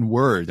beyond the written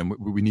word. And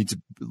we need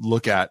to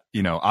look at,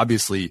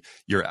 obviously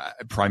your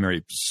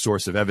primary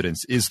source of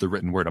evidence is the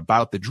written word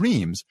about the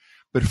dreams.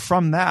 But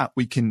from that,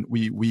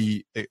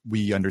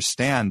 we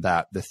understand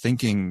that the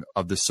thinking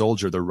of the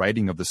soldier, the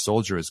writing of the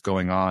soldier is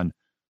going on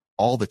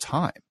all the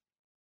time.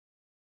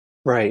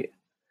 Right.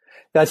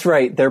 That's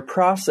right. They're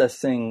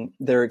processing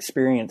their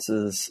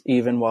experiences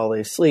even while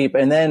they sleep.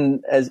 And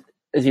then, as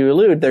you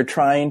allude, they're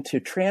trying to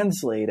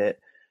translate it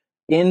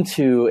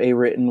into a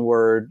written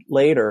word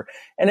later.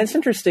 And it's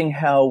interesting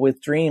how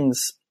with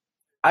dreams,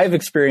 I've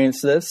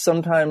experienced this.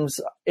 Sometimes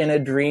in a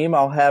dream,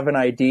 I'll have an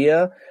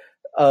idea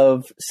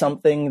of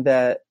something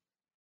that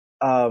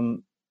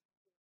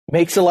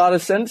makes a lot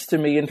of sense to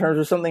me in terms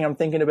of something I'm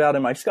thinking about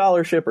in my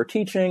scholarship or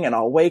teaching, and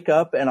I'll wake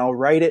up and I'll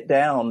write it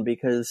down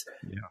because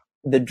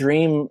the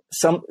dream,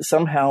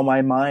 somehow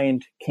my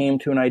mind came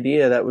to an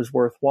idea that was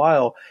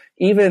worthwhile.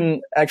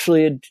 Even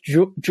actually,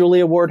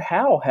 Julia Ward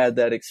Howe had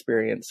that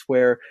experience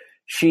where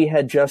she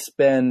had just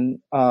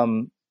been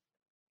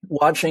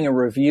watching a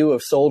review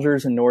of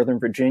soldiers in Northern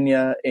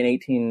Virginia in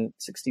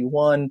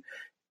 1861,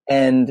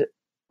 and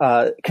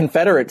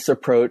Confederates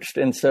approached,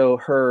 and so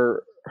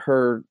her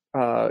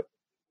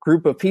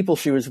group of people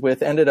she was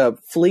with ended up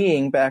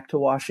fleeing back to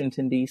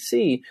Washington,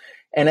 D.C.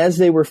 And as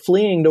they were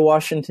fleeing to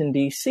Washington,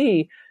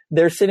 D.C.,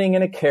 they're sitting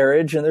in a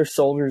carriage, and there's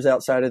soldiers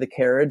outside of the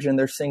carriage, and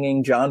they're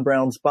singing John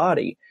Brown's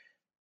Body.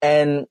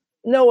 And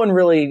no one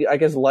really, I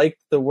guess,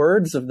 liked the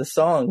words of the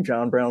song,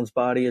 John Brown's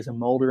body is a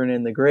moldering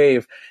in the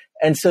grave.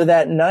 And so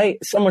that night,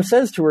 someone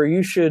says to her,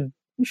 you should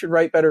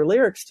write better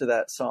lyrics to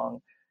that song.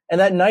 And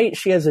that night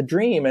she has a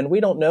dream, and we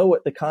don't know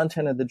what the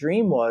content of the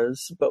dream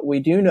was, but we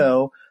do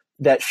know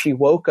that she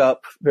woke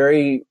up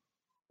very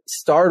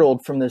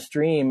startled from this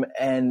dream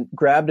and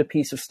grabbed a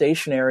piece of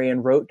stationery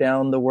and wrote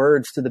down the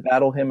words to the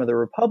Battle Hymn of the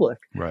Republic.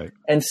 Right.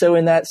 And so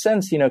in that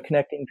sense,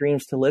 connecting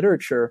dreams to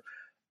literature,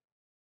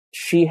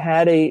 she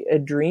had a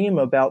dream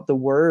about the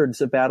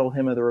words of Battle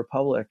Hymn of the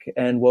Republic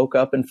and woke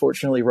up and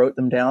fortunately wrote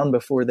them down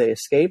before they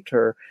escaped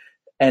her.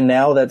 And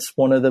now that's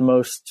one of the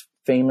most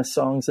famous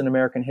songs in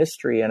American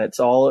history. And it's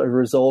all a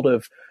result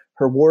of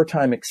her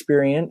wartime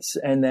experience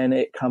and then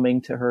it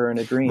coming to her in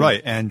a dream.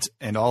 Right.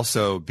 And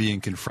also being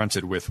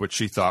confronted with what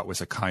she thought was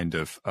a kind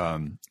of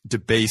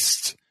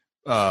debased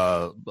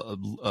a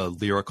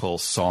lyrical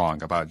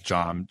song about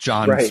John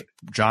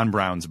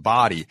Brown's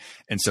body.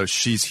 And so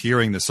she's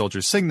hearing the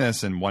soldiers sing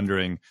this and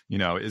wondering,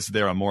 is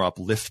there a more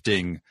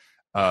uplifting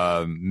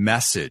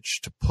message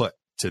to put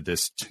to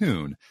this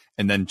tune?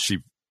 And then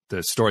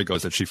the story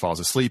goes that she falls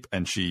asleep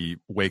and she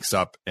wakes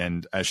up,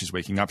 and as she's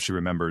waking up, she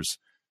remembers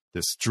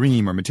this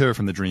dream or material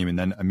from the dream, and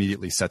then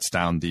immediately sets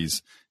down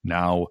these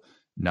now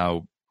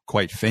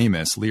quite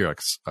famous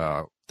lyrics,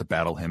 the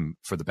Battle Hymn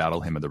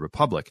of the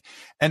Republic.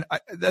 And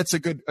that's a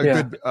good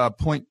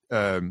point,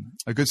 a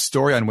good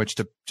story on which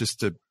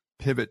to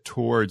pivot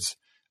towards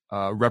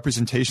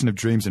representation of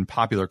dreams in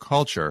popular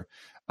culture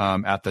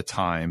at the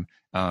time,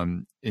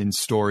 in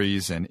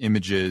stories and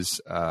images.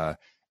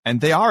 And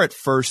they are at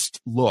first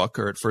look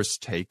or at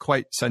first take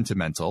quite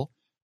sentimental.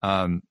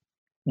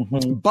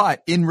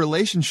 But in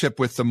relationship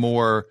with the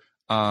more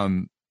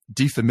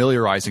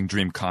defamiliarizing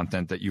dream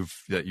content that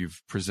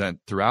you've present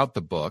throughout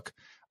the book,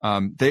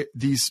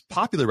 these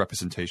popular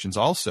representations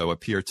also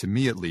appear, to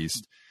me at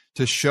least,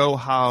 to show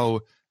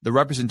how the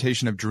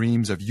representation of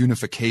dreams of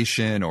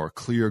unification or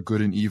clear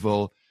good and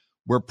evil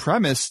were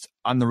premised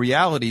on the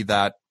reality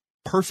that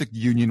perfect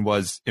union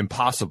was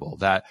impossible,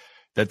 that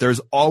there's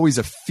always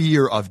a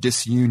fear of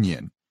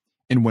disunion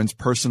in one's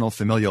personal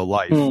familial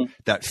life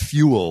that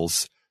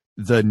fuels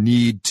the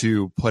need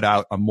to put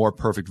out a more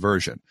perfect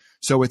version.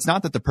 So it's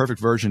not that the perfect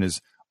version is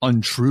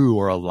untrue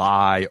or a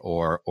lie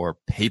or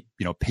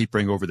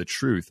papering over the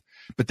truth,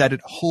 but that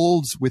it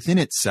holds within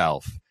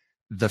itself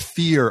the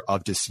fear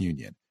of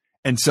disunion.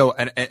 And so,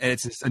 and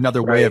it's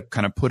another way of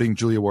kind of putting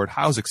Julia Ward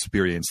Howe's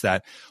experience,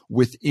 that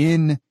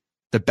within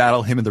the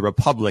Battle Hymn of the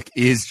Republic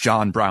is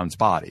John Brown's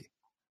body,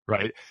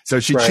 right? So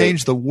she Right.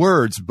 changed the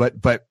words, but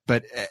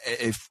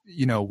if,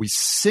 we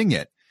sing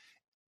it,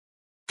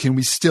 can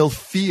we still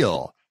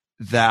feel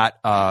that,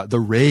 the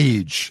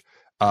rage,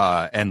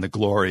 and the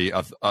glory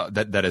of,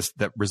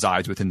 that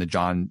resides within the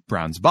John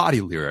Brown's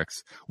Body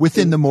lyrics,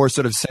 within the more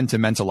sort of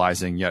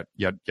sentimentalizing, yet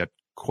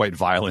quite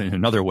violent in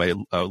another way,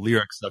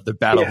 lyrics of the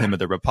Battle Hymn of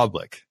the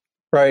Republic?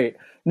 Right.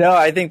 No,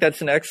 I think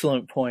that's an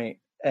excellent point.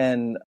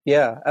 And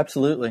yeah,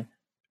 absolutely.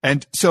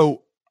 And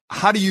so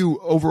how do you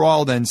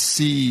overall then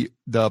see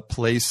the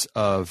place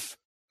of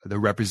the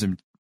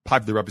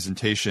popular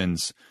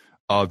representations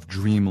of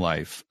dream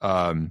life?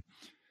 As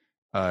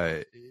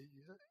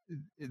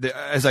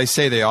I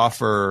say, they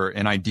offer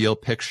an ideal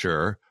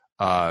picture,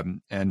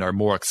 and are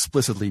more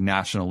explicitly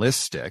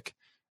nationalistic,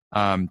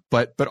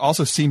 but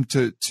also seem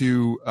to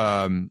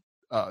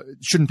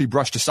shouldn't be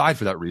brushed aside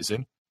for that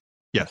reason.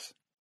 Yes.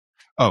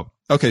 Oh,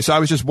 okay. So I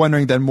was just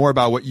wondering then more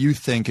about what you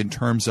think in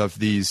terms of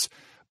these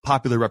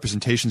popular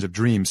representations of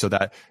dreams, so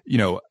that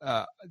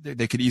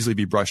they could easily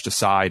be brushed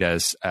aside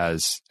as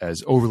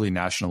overly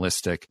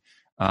nationalistic.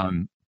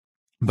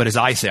 But as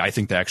I say, I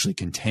think they actually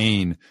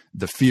contain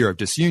the fear of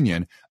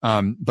disunion.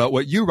 But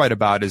what you write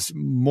about is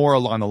more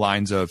along the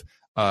lines of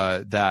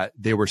that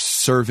they were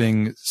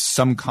serving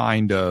some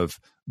kind of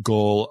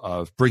goal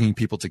of bringing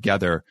people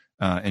together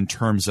in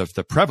terms of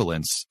the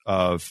prevalence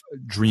of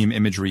dream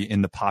imagery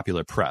in the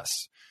popular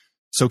press.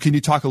 So can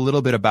you talk a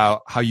little bit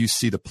about how you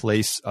see the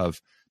place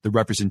of the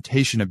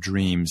representation of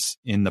dreams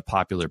in the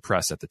popular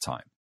press at the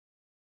time?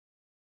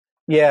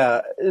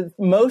 Yeah,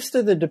 most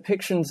of the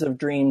depictions of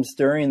dreams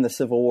during the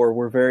Civil War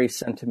were very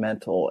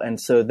sentimental. And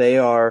so they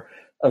are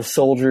of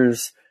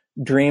soldiers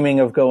dreaming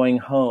of going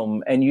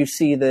home. And you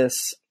see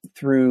this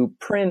through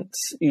print,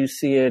 you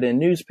see it in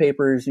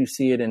newspapers, you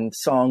see it in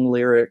song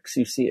lyrics,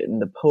 you see it in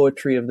the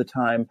poetry of the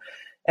time.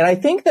 And I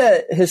think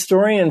that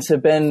historians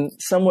have been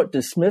somewhat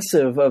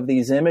dismissive of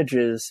these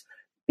images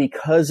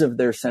because of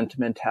their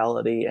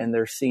sentimentality, and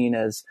they're seen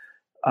as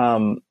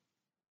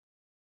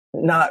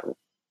not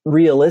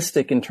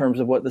realistic in terms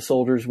of what the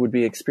soldiers would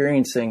be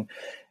experiencing.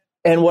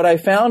 And what I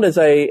found as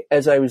I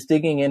was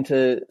digging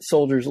into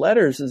soldiers'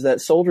 letters is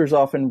that soldiers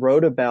often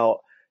wrote about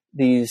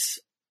these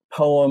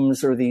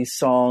poems or these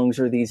songs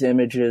or these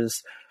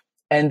images,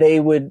 and they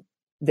would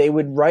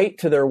write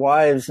to their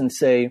wives and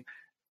say,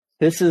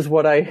 this is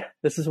what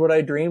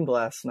I dreamed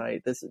last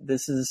night.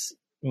 This is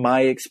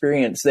my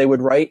experience. They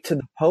would write to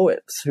the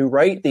poets who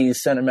write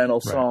these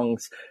sentimental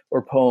songs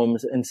or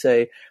poems and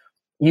say,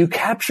 you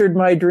captured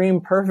my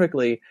dream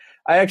perfectly.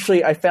 I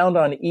found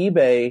on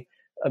eBay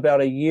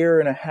about 1.5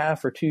 years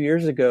or 2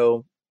 years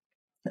ago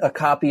a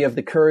copy of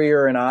the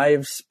Currier and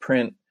Ives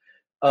print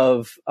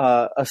of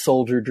a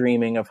soldier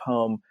dreaming of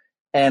home.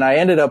 And I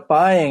ended up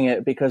buying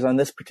it because on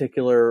this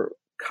particular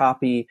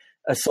copy,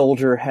 a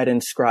soldier had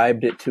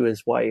inscribed it to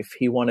his wife.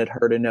 He wanted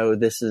her to know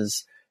this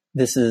is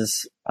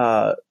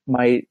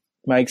my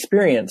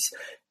experience.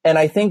 And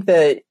I think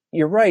that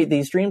you're right.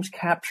 These dreams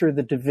capture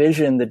the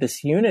division, the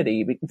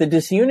disunity. The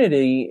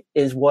disunity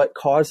is what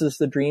causes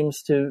the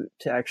dreams to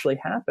actually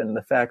happen.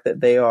 The fact that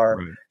they are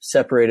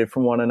separated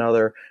from one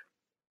another.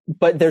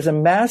 But there's a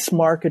mass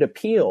market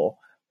appeal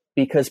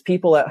because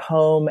people at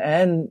home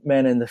and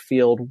men in the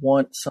field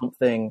want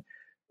something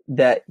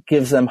that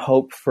gives them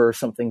hope for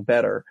something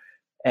better,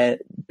 and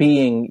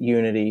being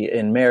unity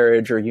in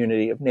marriage or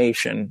unity of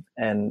nation.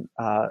 And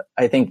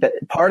I think that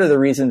part of the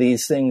reason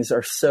these things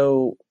are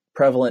so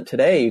prevalent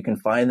today, you can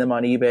find them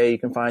on eBay, you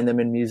can find them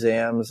in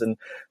museums and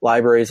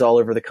libraries all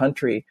over the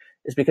country,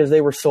 is because they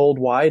were sold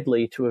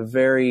widely to a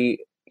very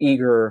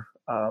eager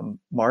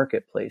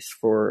marketplace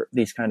for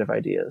these kind of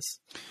ideas.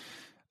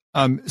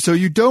 So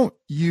you don't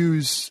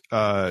use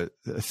a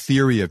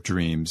theory of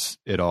dreams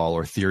at all,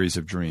 or theories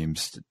of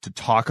dreams, to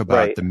talk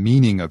about the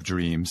meaning of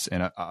dreams.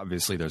 And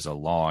obviously there's a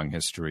long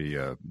history,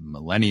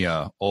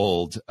 millennia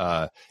old,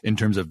 in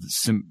terms of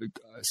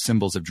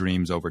symbols of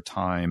dreams over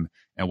time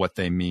and what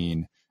they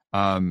mean.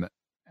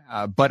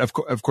 But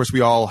of course,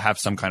 we all have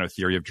some kind of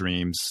theory of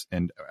dreams.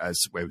 And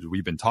as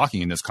we've been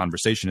talking in this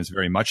conversation, is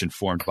very much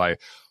informed by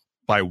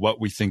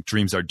what we think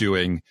dreams are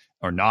doing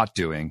or not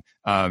doing.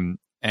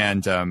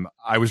 And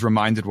I was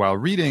reminded while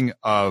reading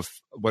of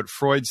what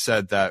Freud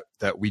said, that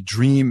we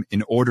dream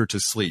in order to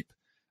sleep.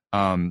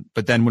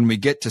 But then when we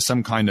get to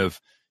some kind of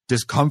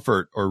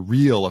discomfort or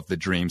real of the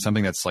dream,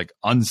 something that's like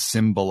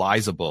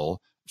unsymbolizable,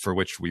 for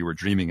which we were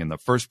dreaming in the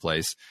first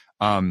place,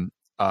 then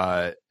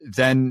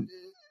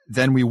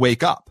we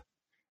wake up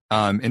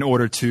in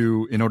order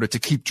to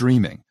keep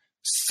dreaming.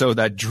 So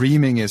that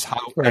dreaming is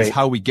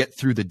how we get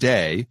through the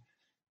day.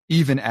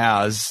 Even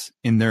as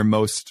in their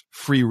most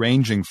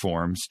free-ranging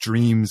forms,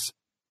 dreams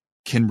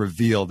can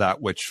reveal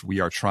that which we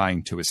are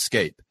trying to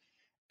escape.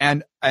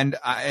 And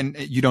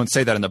you don't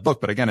say that in the book,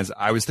 but again, as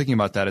I was thinking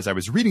about that as I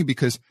was reading,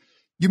 because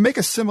you make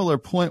a similar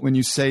point when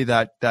you say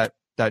that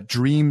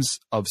dreams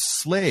of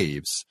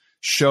slaves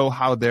show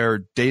how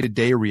their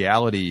day-to-day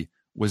reality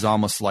was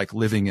almost like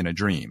living in a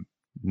dream,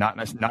 not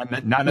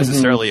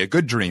necessarily a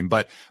good dream,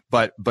 but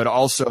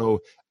also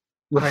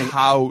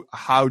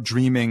how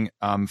dreaming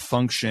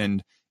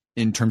functioned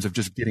in terms of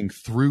just getting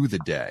through the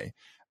day.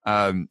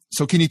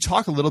 So can you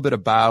talk a little bit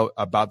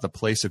about the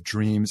place of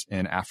dreams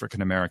in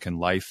African American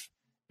life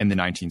in the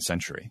 19th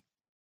century?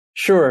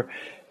 Sure.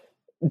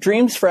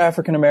 Dreams for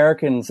African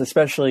Americans,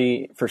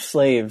 especially for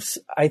slaves,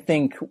 I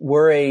think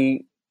were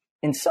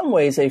in some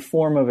ways a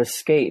form of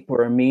escape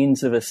or a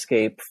means of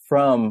escape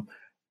from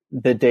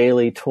the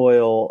daily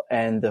toil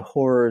and the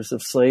horrors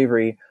of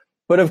slavery.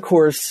 But of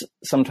course,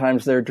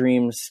 sometimes their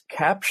dreams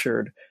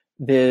captured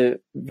the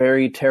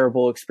very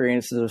terrible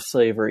experiences of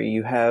slavery.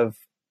 You have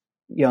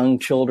young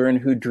children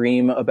who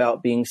dream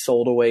about being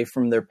sold away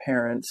from their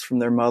parents, from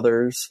their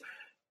mothers,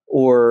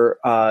 or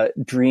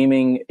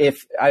dreaming.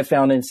 If I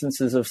found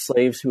instances of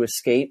slaves who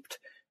escaped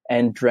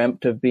and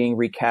dreamt of being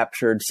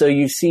recaptured. So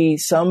you see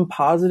some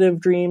positive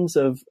dreams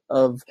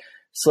of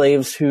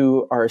slaves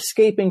who are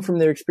escaping from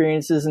their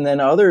experiences, and then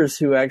others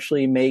who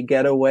actually may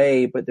get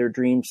away, but their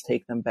dreams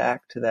take them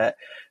back to that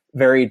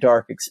very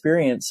dark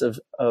experience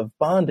of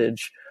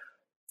bondage.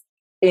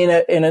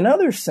 In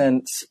another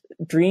sense,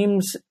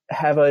 dreams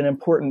have an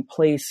important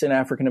place in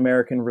African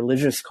American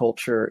religious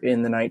culture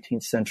in the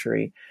 19th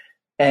century.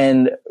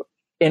 And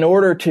in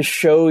order to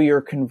show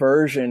your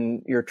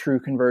conversion, your true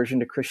conversion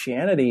to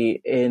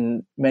Christianity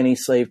in many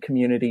slave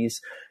communities,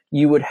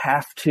 you would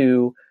have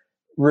to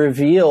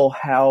reveal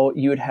how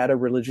you had a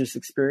religious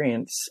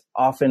experience.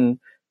 Often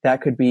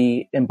that could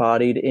be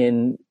embodied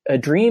in a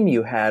dream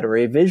you had or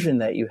a vision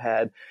that you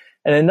had.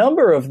 And a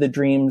number of the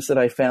dreams that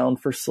I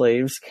found for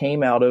slaves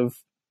came out of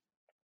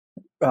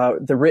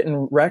the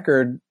written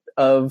record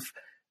of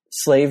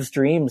slaves'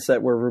 dreams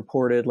that were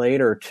reported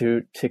later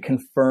to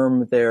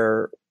confirm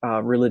their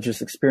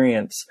religious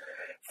experience.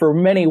 For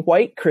many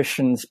white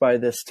Christians by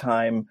this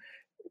time,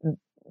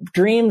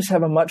 dreams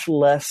have a much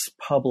less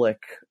public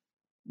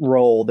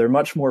role. They're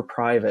much more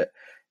private.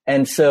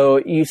 And so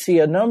you see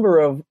a number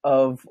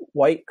of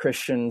white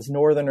Christians,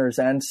 Northerners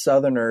and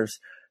Southerners,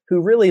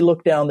 who really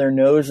look down their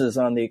noses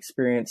on the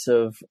experience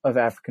of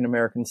African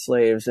American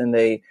slaves, and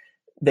they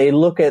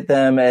look at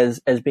them as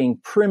being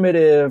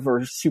primitive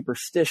or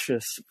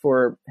superstitious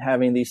for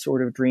having these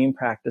sort of dream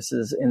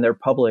practices in their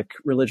public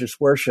religious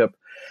worship.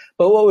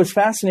 But what was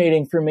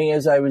fascinating for me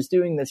as I was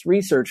doing this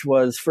research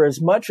was, for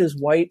as much as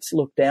whites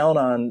looked down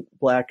on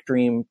Black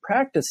dream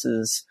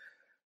practices,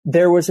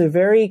 there was a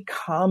very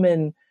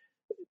common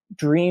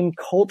dream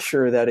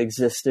culture that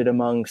existed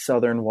among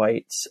Southern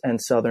whites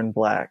and Southern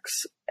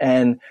Blacks.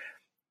 And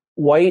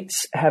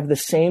whites have the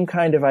same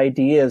kind of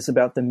ideas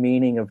about the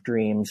meaning of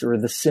dreams or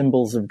the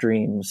symbols of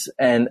dreams,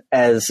 and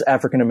as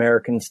African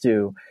Americans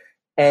do.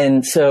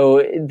 And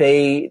so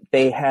they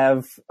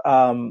have,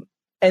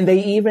 and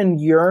they even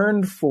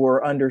yearned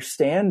for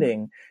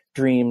understanding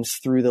dreams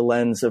through the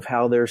lens of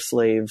how their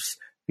slaves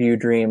view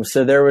dreams.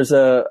 So there was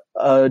a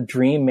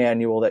dream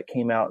manual that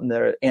came out in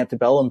the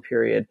antebellum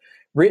period,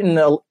 written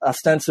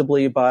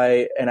ostensibly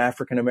by an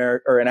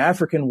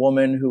African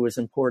woman who was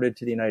imported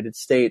to the United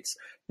States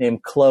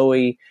named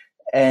Chloe.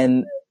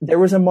 And there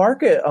was a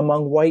market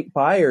among white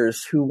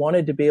buyers who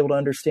wanted to be able to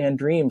understand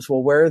dreams.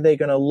 Well, where are they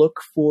going to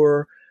look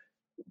for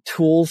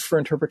tools for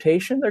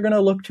interpretation? They're going to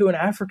look to an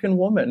African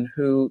woman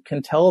who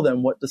can tell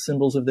them what the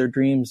symbols of their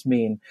dreams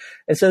mean.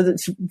 And so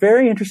it's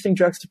very interesting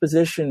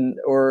juxtaposition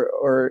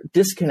or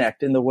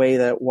disconnect in the way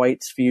that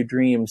whites view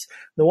dreams.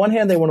 On the one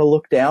hand, they want to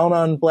look down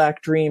on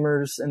Black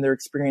dreamers and their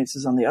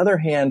experiences. On the other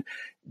hand,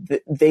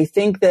 they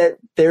think that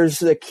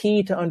there's a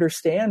key to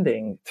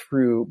understanding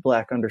through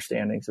Black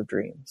understandings of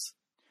dreams.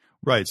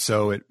 Right.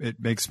 So it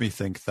makes me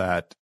think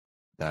that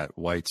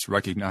whites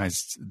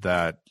recognized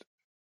that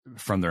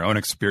from their own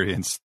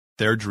experience,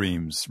 their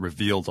dreams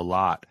revealed a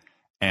lot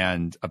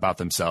and about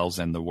themselves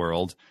and the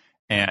world.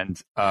 And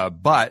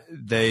but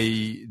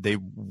they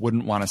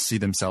wouldn't want to see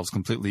themselves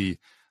completely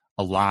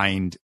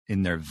aligned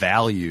in their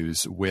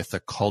values with a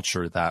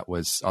culture that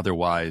was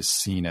otherwise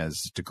seen as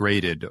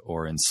degraded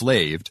or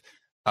enslaved.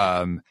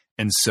 And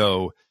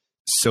so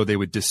they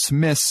would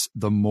dismiss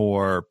the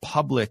more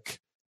public,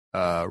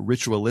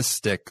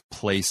 ritualistic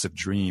place of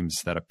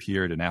dreams that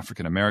appeared in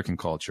African American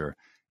culture,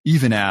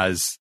 even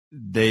as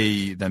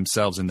they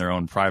themselves in their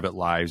own private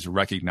lives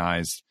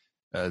recognized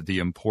the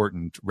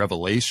important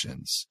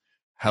revelations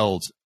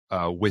held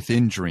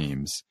within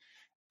dreams.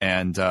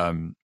 And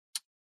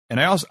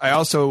I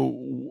also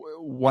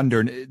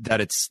wonder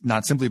that it's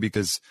not simply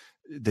because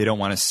they don't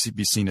want to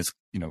be seen as,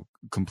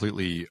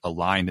 completely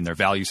aligned in their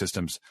value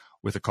systems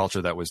with a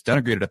culture that was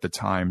denigrated at the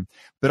time,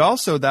 but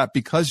also that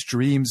because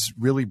dreams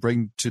really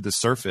bring to the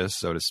surface,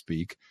 so to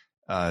speak,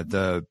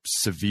 the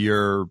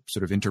severe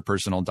sort of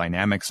interpersonal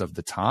dynamics of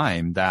the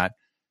time, that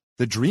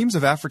the dreams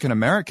of African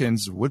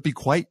Americans would be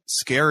quite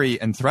scary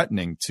and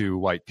threatening to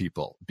white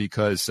people,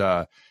 because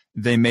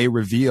they may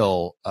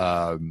reveal,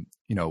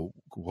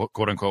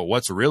 quote unquote,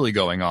 what's really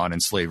going on in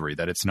slavery,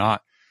 that it's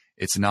not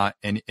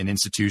an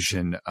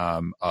institution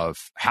of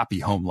happy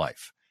home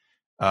life.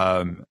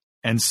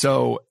 And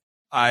so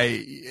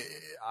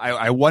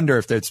I wonder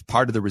if that's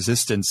part of the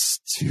resistance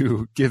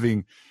to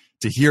giving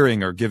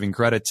hearing or giving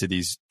credit to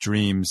these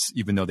dreams,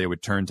 even though they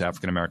would turn to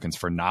African Americans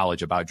for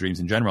knowledge about dreams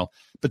in general,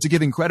 but to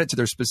giving credit to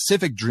their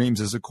specific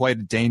dreams is quite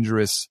a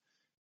dangerous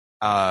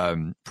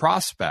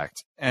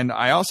prospect. And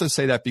I also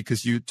say that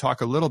because you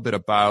talk a little bit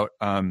about,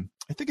 I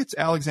think it's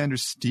Alexander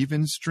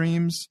Stevens'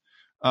 dreams.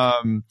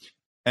 And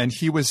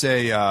he was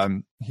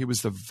the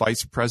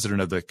vice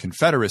president of the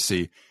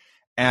Confederacy.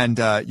 And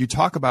you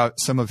talk about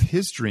some of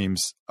his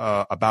dreams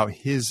about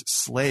his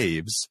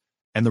slaves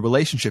and the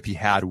relationship he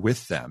had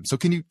with them. So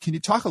can you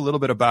talk a little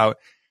bit about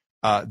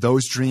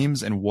those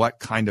dreams and what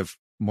kind of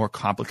more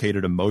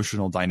complicated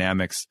emotional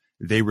dynamics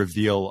they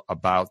reveal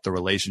about the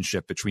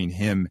relationship between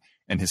him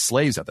and his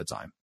slaves at the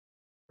time?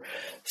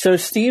 So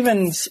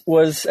Stevens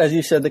was, as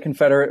you said, the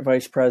Confederate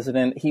vice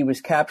president. He was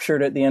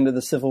captured at the end of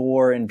the Civil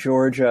War in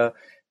Georgia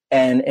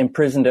and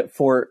imprisoned at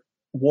Fort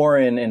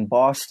Warren in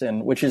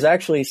Boston, which is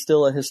actually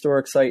still a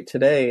historic site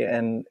today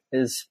and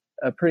is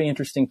a pretty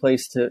interesting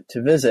place to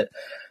visit.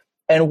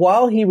 And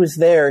while he was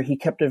there, he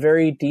kept a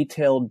very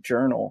detailed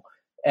journal.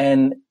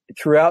 And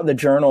throughout the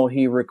journal,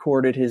 he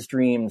recorded his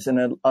dreams. And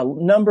a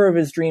number of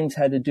his dreams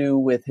had to do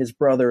with his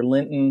brother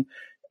Linton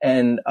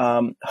and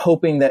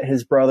hoping that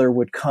his brother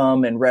would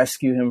come and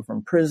rescue him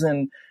from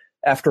prison.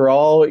 After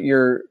all,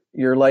 you're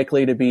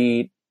likely to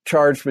be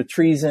charged with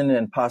treason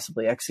and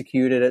possibly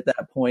executed at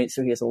that point.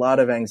 So he has a lot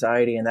of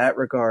anxiety in that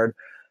regard.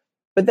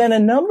 But then a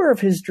number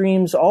of his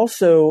dreams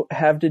also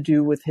have to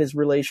do with his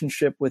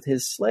relationship with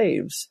his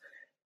slaves.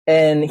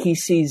 And he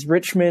sees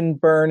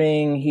Richmond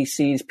burning. He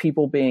sees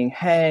people being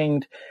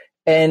hanged.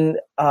 And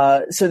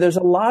so there's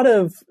a lot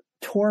of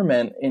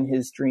torment in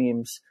his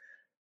dreams.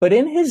 But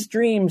in his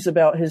dreams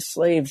about his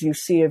slaves, you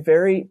see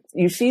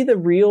the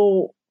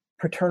real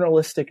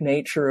paternalistic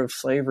nature of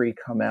slavery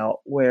come out,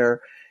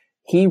 where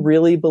he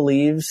really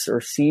believes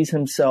or sees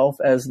himself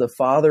as the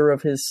father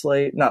of his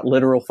slave, not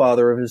literal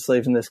father of his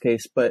slaves in this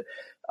case, but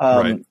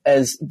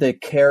as the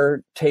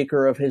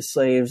caretaker of his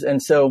slaves.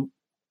 And so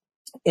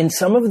in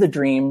some of the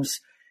dreams,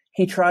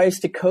 he tries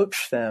to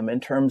coach them in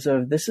terms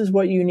of, this is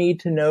what you need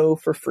to know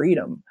for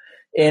freedom.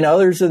 In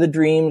others of the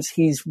dreams,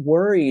 he's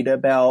worried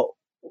about,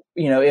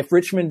 if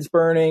Richmond's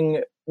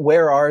burning,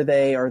 where are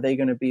they? Are they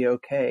going to be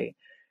okay?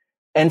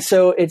 And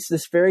so it's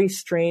this very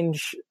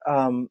strange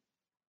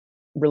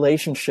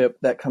relationship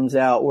that comes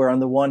out where,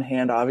 on the one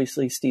hand,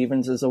 obviously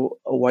Stevens is a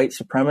white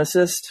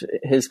supremacist.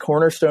 His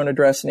cornerstone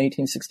address in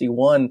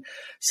 1861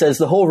 says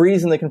the whole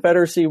reason the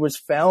Confederacy was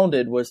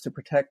founded was to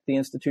protect the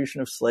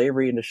institution of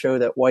slavery and to show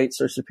that whites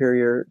are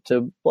superior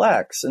to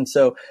blacks. And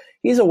so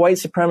he's a white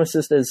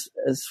supremacist as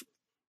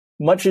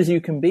much as you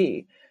can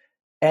be.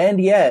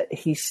 And yet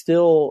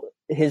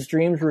his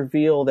dreams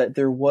reveal that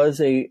there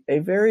was a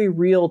very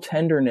real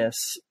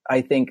tenderness,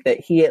 I think, that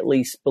he at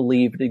least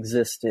believed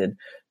existed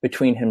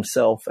between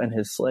himself and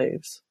his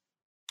slaves.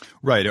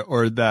 Right.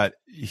 Or that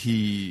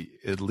he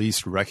at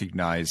least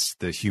recognized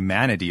the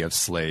humanity of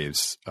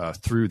slaves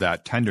through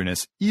that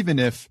tenderness, even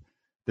if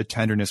the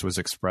tenderness was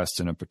expressed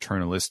in a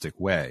paternalistic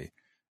way,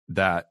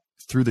 that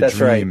through the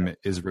dream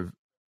is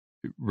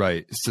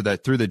right. So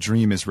that through the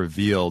dream is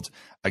revealed,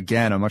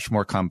 again, a much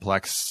more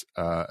complex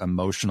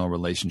emotional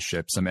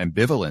relationship, some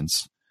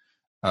ambivalence,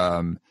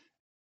 and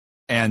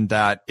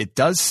that it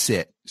does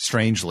sit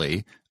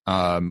strangely,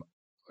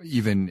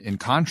 even in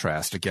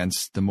contrast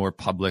against the more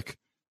public,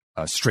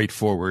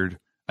 straightforward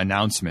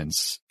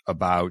announcements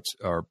about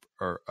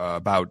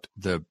about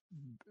the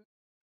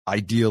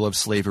ideal of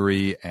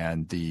slavery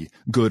and the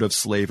good of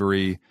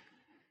slavery.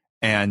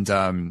 And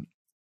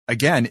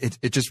again,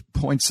 it just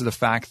points to the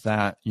fact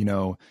that,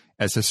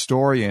 as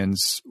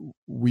historians,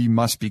 we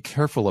must be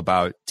careful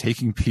about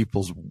taking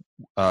people's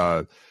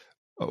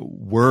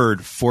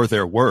word for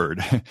their word,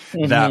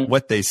 mm-hmm. that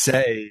what they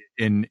say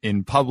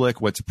in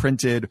public, what's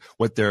printed,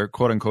 what their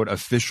quote unquote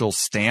official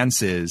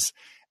stance is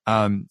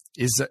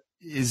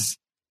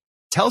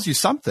tells you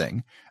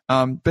something.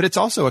 But it's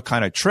also a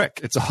kind of trick.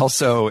 It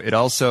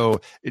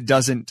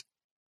doesn't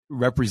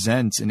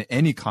represent in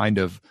any kind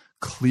of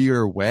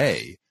clear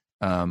way,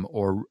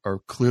 or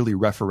clearly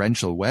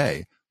referential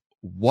way,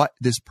 what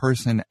this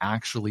person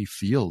actually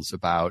feels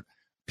about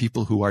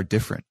people who are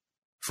different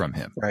from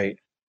him. Right.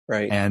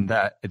 And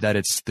that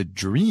it's the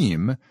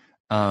dream,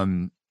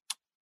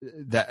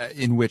 that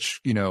in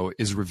which,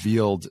 is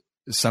revealed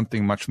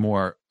something much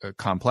more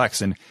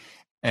complex.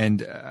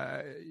 And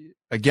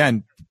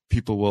again,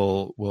 people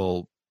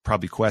will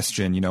probably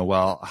question,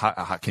 well,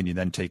 how can you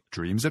then take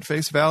dreams at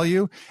face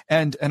value?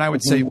 And I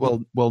would say,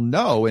 well,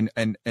 no. And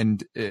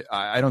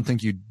I don't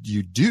think you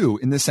do,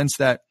 in the sense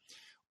that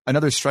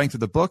another strength of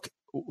the book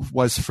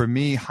was, for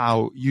me,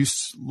 how you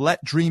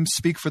let dreams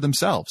speak for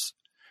themselves,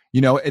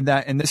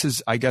 and this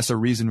is, I guess, a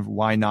reason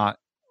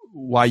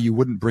why you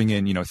wouldn't bring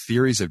in,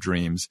 theories of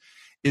dreams,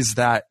 is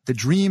that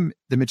the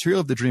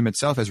material of the dream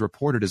itself, as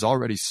reported, is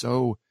already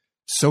so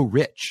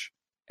rich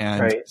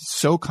and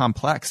so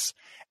complex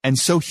and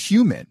so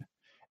human,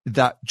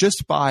 that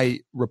just by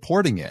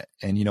reporting it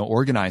and,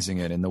 organizing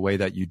it in the way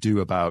that you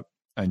do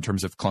in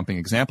terms of clumping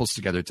examples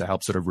together to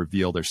help sort of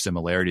reveal their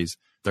similarities,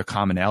 their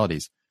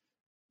commonalities,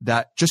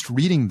 that just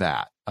reading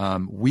that,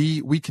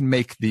 we can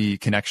make the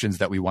connections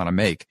that we want to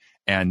make.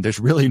 And there's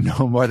really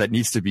no more that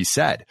needs to be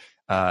said.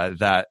 I'm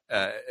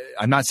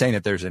not saying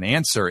that there's an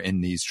answer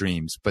in these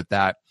dreams, but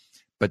that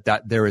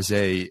there is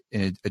an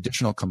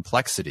additional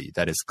complexity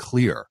that is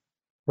clear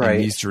in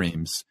these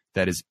dreams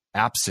that is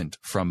absent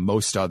from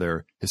most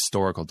other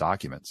historical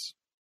documents.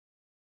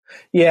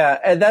 Yeah,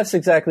 and that's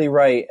exactly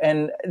right.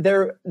 And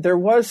there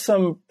was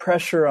some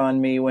pressure on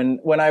me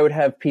when I would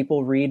have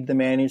people read the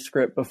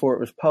manuscript before it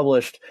was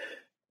published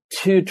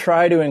to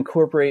try to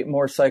incorporate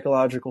more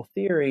psychological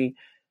theory.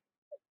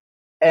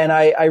 And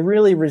I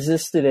really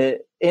resisted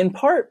it, in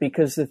part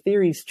because the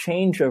theories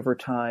change over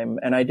time,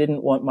 and I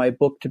didn't want my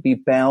book to be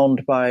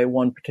bound by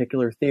one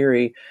particular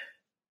theory.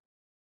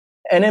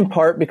 And in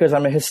part because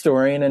I'm a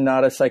historian and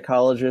not a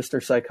psychologist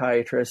or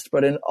psychiatrist,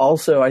 but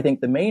also I think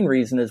the main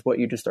reason is what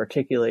you just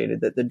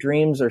articulated, that the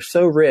dreams are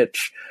so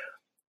rich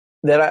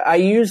that I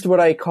used what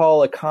I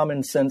call a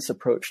common sense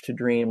approach to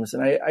dreams.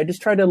 And I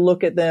just try to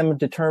look at them,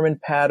 determine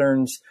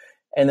patterns,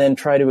 and then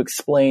try to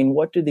explain,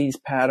 what do these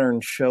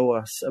patterns show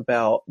us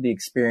about the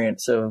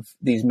experience of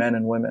these men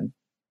and women?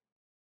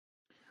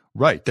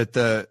 Right. That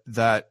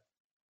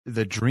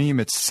the dream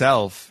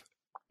itself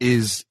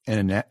is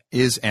an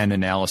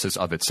analysis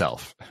of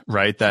itself,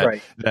 right?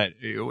 That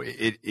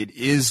it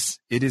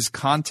is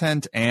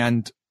content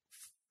and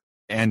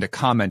a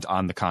comment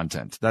on the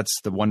content.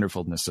 That's the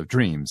wonderfulness of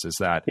dreams, is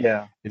that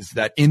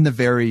in the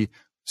very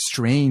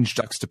strange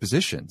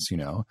juxtapositions,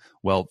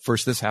 well,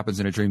 first this happens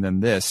in a dream, then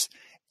this,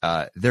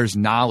 there's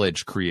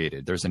knowledge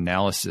created, there's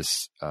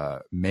analysis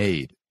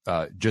made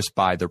just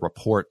by the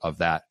report of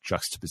that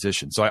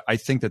juxtaposition. So I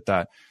think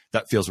that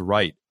feels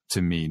right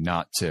to me,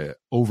 not to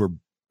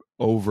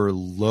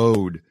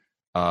overload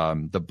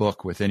the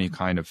book with any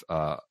kind of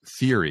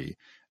theory.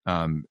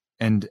 And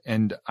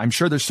I'm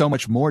sure there's so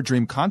much more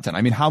dream content.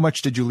 I mean, how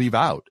much did you leave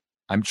out?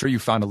 I'm sure you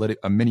found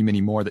a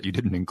many more that you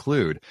didn't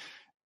include.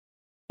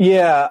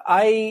 Yeah,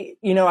 I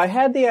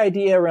had the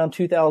idea around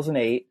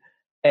 2008,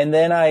 and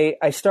then I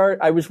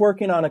was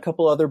working on a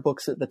couple other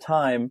books at the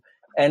time.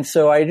 And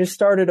so I just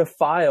started a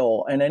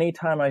file, and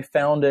anytime I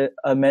found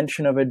a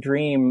mention of a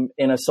dream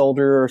in a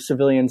soldier or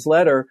civilian's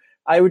letter,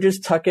 I would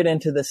just tuck it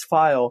into this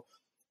file.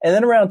 And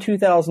then around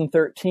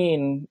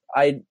 2013,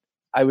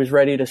 I was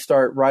ready to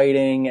start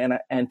writing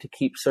and to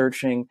keep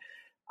searching.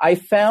 I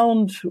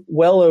found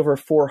well over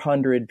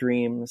 400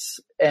 dreams,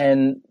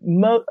 and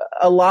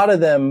a lot of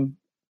them,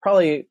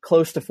 probably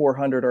close to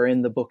 400, are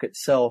in the book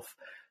itself.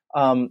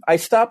 I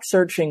stopped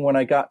searching when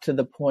I got to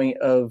the point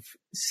of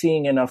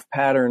seeing enough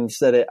patterns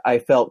that I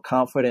felt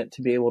confident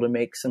to be able to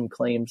make some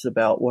claims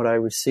about what I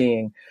was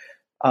seeing.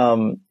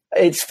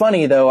 It's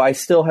funny, though. I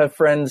still have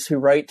friends who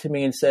write to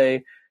me and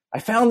say, I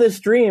found this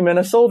dream in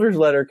a soldier's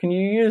letter. Can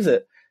you use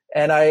it?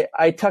 And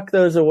I tuck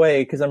those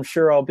away because I'm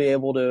sure I'll be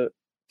able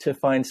to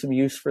find some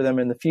use for them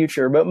in the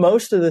future. But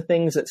most of the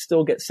things that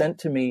still get sent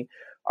to me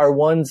are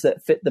ones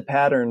that fit the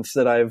patterns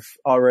that I've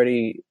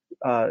already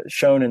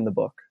shown in the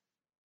book.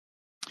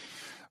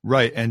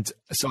 Right. And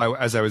so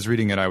as I was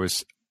reading it, I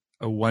was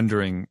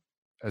wondering,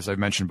 as I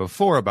mentioned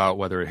before, about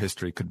whether a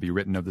history could be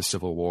written of the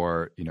Civil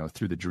War,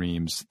 through the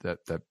dreams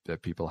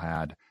that people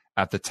had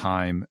at the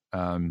time.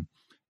 And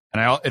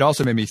it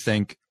also made me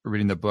think,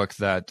 reading the book,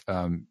 that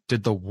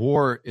did the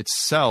war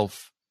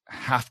itself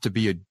have to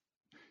be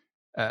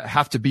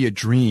a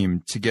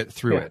dream to get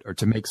through it, or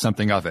to make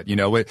something of it?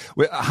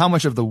 How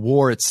much of the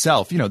war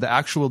itself, the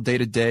actual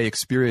day-to-day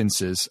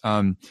experiences,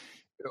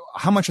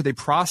 how much are they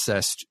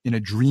processed in a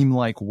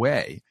dreamlike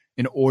way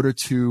in order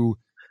to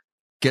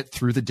get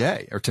through the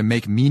day or to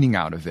make meaning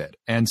out of it?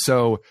 And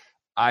so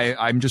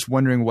I'm just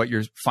wondering what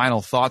your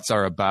final thoughts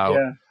are about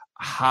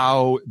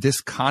how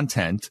this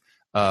content,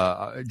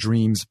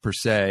 dreams per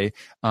se,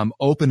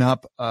 open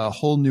up a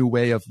whole new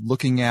way of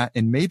looking at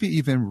and maybe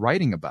even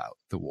writing about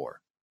the war.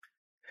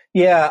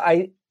 Yeah,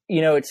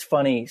 it's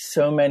funny.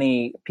 So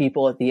many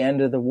people at the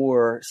end of the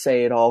war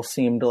say it all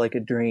seemed like a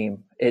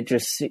dream. It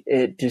just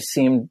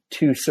seemed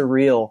too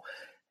surreal.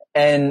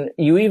 And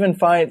you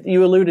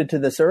alluded to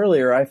this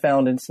earlier, I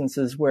found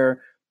instances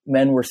where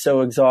men were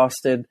so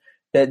exhausted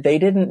that they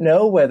didn't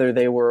know whether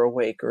they were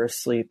awake or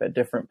asleep at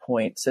different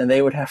points. And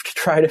they would have to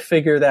try to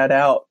figure that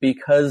out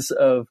because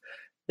of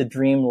the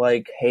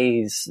dreamlike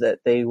haze that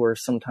they were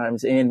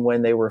sometimes in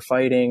when they were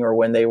fighting or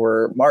when they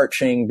were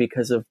marching,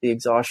 because of the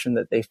exhaustion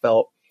that they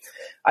felt.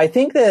 I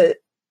think that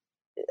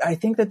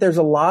there's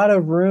a lot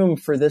of room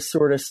for this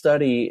sort of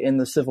study in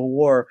the Civil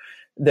War.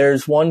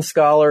 There's one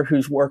scholar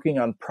who's working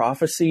on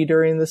prophecy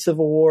during the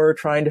Civil War,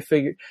 I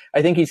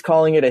think he's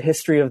calling it a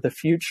history of the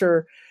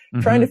future,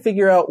 trying to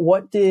figure out,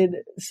 what did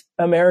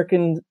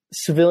American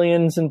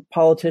civilians and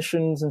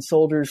politicians and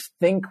soldiers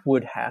think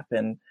would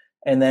happen,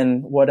 and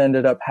then what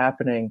ended up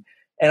happening.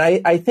 And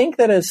I think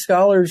that as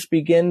scholars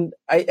begin,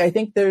 I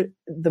think the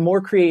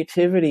more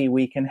creativity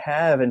we can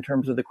have in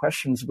terms of the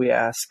questions we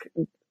ask,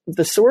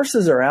 the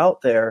sources are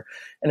out there,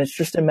 and it's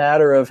just a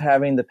matter of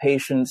having the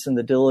patience and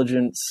the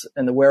diligence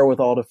and the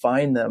wherewithal to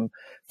find them.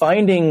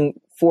 Finding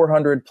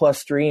 400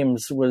 plus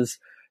dreams was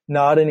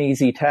not an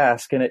easy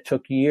task, and it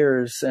took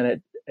years,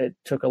 and it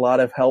took a lot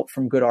of help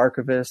from good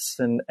archivists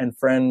and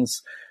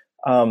friends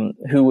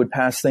who would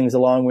pass things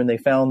along when they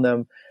found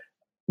them.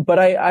 But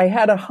I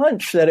had a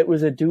hunch that it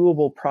was a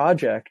doable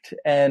project,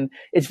 and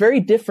it's very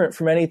different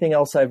from anything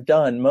else I've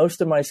done.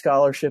 Most of my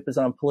scholarship is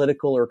on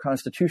political or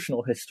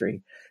constitutional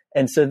history.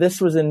 And so this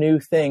was a new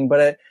thing,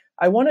 but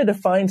I wanted to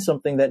find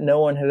something that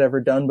no one had ever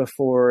done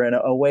before, and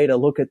a way to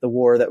look at the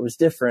war that was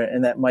different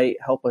and that might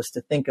help us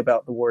to think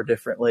about the war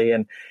differently.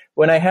 And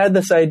when I had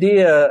this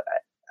idea,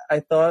 I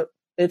thought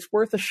it's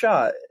worth a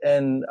shot.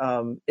 And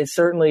it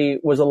certainly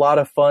was a lot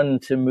of fun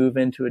to move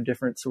into a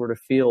different sort of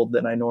field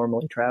than I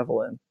normally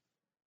travel in.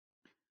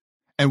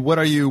 And what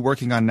are you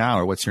working on now,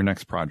 or what's your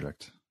next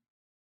project?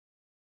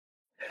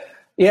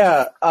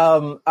 Yeah,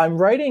 I'm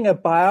writing a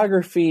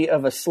biography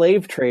of a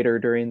slave trader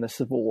during the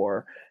Civil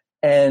War.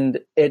 And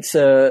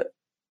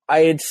I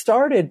had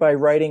started by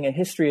writing a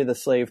history of the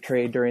slave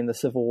trade during the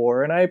Civil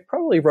War, and I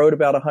probably wrote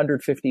about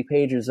 150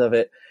 pages of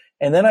it.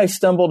 And then I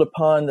stumbled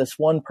upon this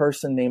one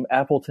person named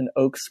Appleton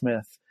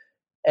Oaksmith,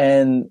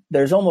 and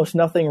there's almost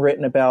nothing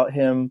written about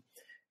him,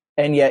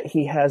 and yet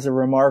he has a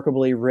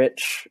remarkably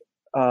rich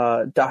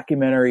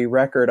documentary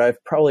record.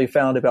 I've probably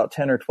found about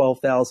 10 or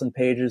 12,000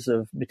 pages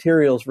of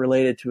materials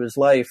related to his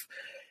life.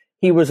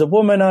 He was a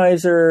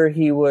womanizer.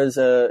 He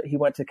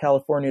went to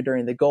California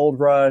during the gold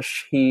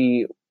rush.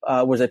 He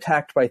was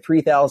attacked by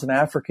 3,000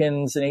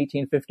 Africans in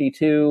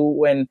 1852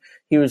 when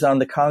he was on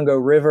the Congo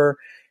River.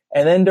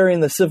 And then during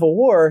the Civil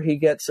War, he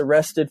gets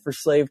arrested for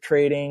slave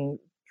trading,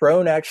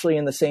 thrown actually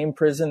in the same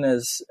prison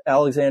as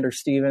Alexander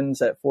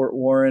Stephens at Fort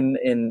Warren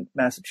in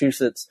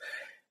Massachusetts,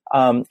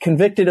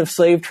 convicted of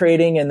slave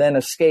trading, and then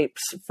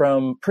escapes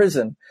from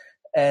prison.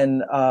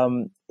 And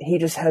he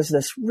just has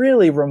this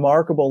really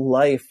remarkable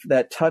life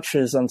that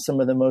touches on some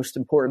of the most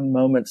important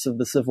moments of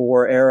the Civil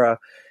War era.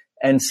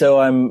 And so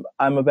I'm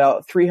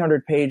about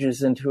 300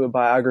 pages into a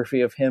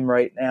biography of him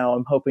right now.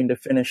 I'm hoping to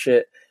finish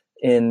it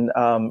in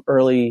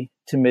early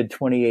to mid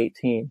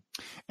 2018.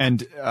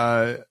 And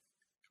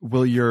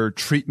will your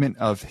treatment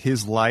of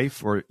his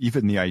life, or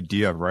even the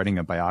idea of writing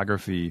a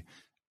biography,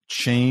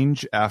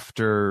 change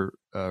after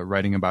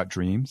writing about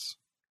dreams?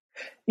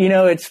 You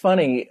know, it's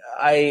funny.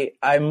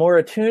 I'm more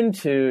attuned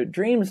to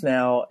dreams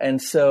now.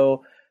 And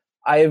so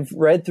I've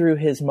read through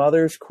his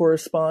mother's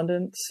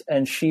correspondence,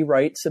 and she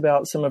writes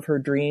about some of her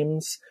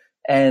dreams,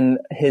 and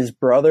his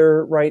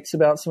brother writes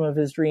about some of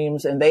his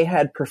dreams. And they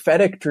had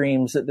prophetic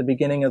dreams at the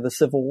beginning of the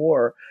Civil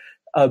War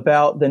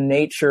about the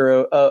nature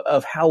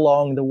of how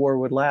long the war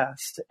would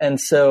last.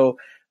 And so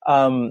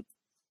in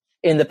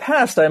the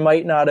past, I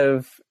might not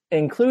have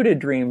included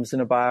dreams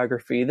in a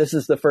biography. This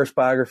is the first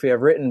biography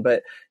I've written,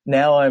 but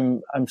now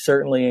I'm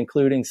certainly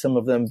including some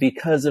of them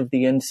because of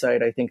the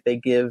insight I think they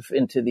give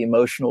into the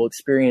emotional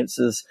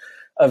experiences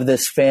of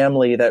this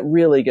family that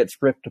really gets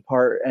ripped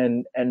apart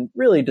and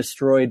really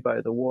destroyed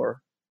by the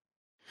war.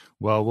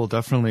 Well, we'll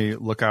definitely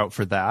look out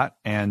for that,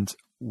 and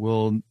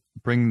we'll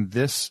bring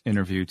this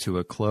interview to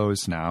a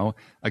close now.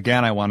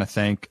 Again, I want to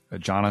thank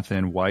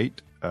Jonathan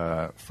White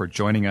for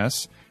joining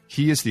us.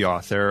 He is the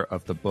author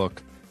of the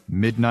book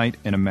Midnight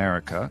in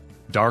America,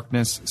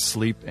 Darkness,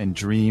 Sleep, and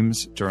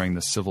Dreams During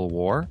the Civil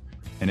War,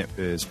 and it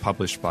is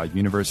published by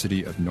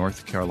University of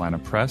North Carolina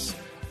Press.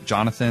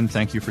 Jonathan,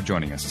 thank you for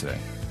joining us today.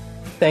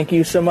 Thank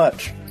you so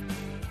much.